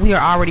about things that we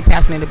are already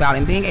passionate about,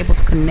 and being able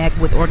to connect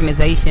with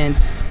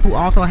organizations who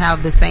also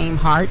have the same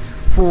heart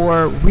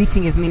for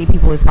reaching as many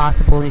people as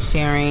possible and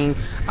sharing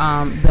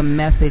the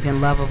message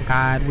and love of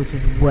God, which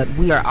is what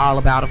we are all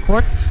about. Of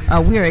course,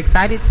 we are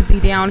excited to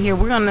be down here.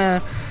 We're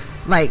gonna,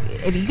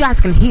 if you guys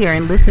can hear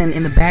and listen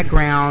in the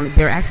background,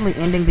 they're actually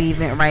ending the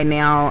event right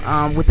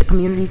now with the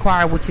community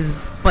choir, which is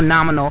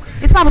phenomenal.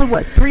 It's probably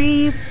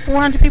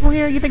 300-400 people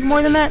here. You think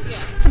more than that?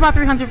 It's about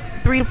 300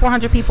 to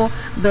 400 people.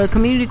 The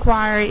community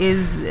choir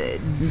is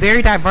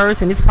very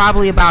diverse, and it's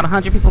probably about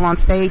 100 people on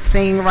stage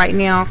singing right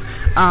now.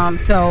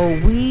 So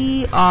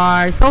we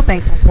are so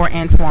thankful for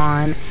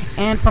Antoine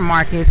and for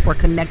Marcus for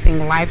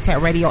connecting Live Chat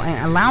Radio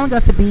and allowing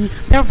us to be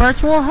their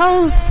virtual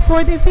hosts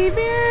for this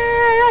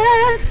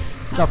event.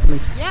 Go,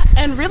 Felicia. Yeah,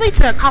 and really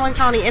to Collin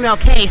County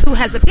MLK, who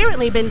has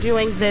apparently been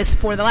doing this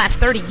for the last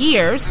 30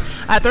 years,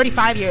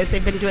 35 years.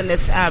 They've been doing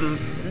this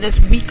this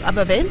week of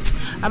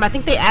events. I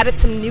think they added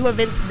some new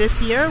events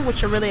this year,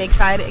 which are really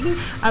exciting.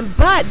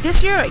 But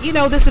this year,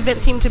 this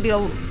event seemed to be a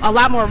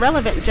lot more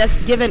relevant,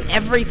 just given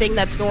everything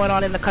that's going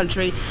on in the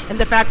country and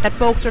the fact that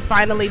folks are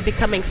finally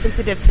becoming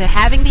sensitive to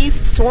having these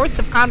sorts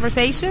of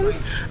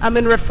conversations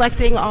and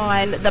reflecting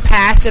on the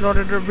past in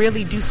order to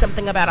really do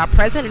something about our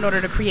present in order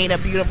to create a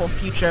beautiful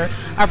future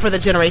for the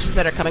generations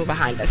that are coming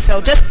behind us.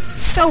 So just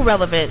so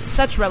relevant,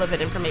 such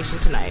relevant information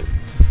tonight.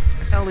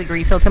 Totally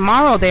agree. So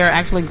tomorrow they're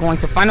actually going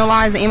to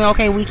finalize the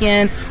MLK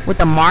weekend with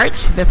the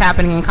march that's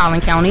happening in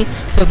Collin County.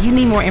 So if you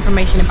need more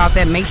information about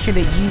that, make sure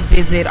that you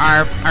visit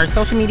our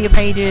social media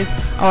pages,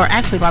 or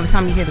actually by the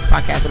time you hear this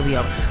podcast, it'll be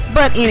over.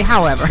 But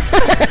however,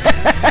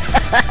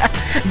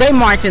 they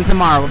marching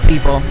tomorrow,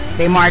 people.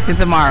 They marching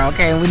tomorrow,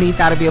 okay? And we need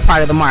y'all to be a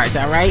part of the march,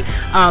 all right?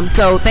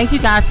 So thank you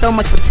guys so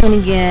much for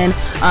tuning in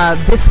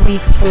this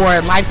week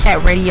for Live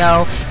Chat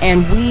Radio.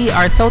 And we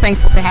are so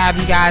thankful to have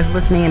you guys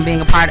listening and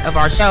being a part of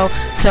our show.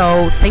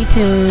 So stay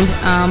tuned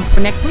for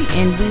next week,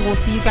 and we will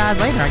see you guys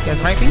later, I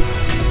guess, right, Pete?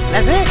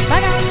 That's it.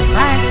 Bye, guys.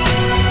 Bye.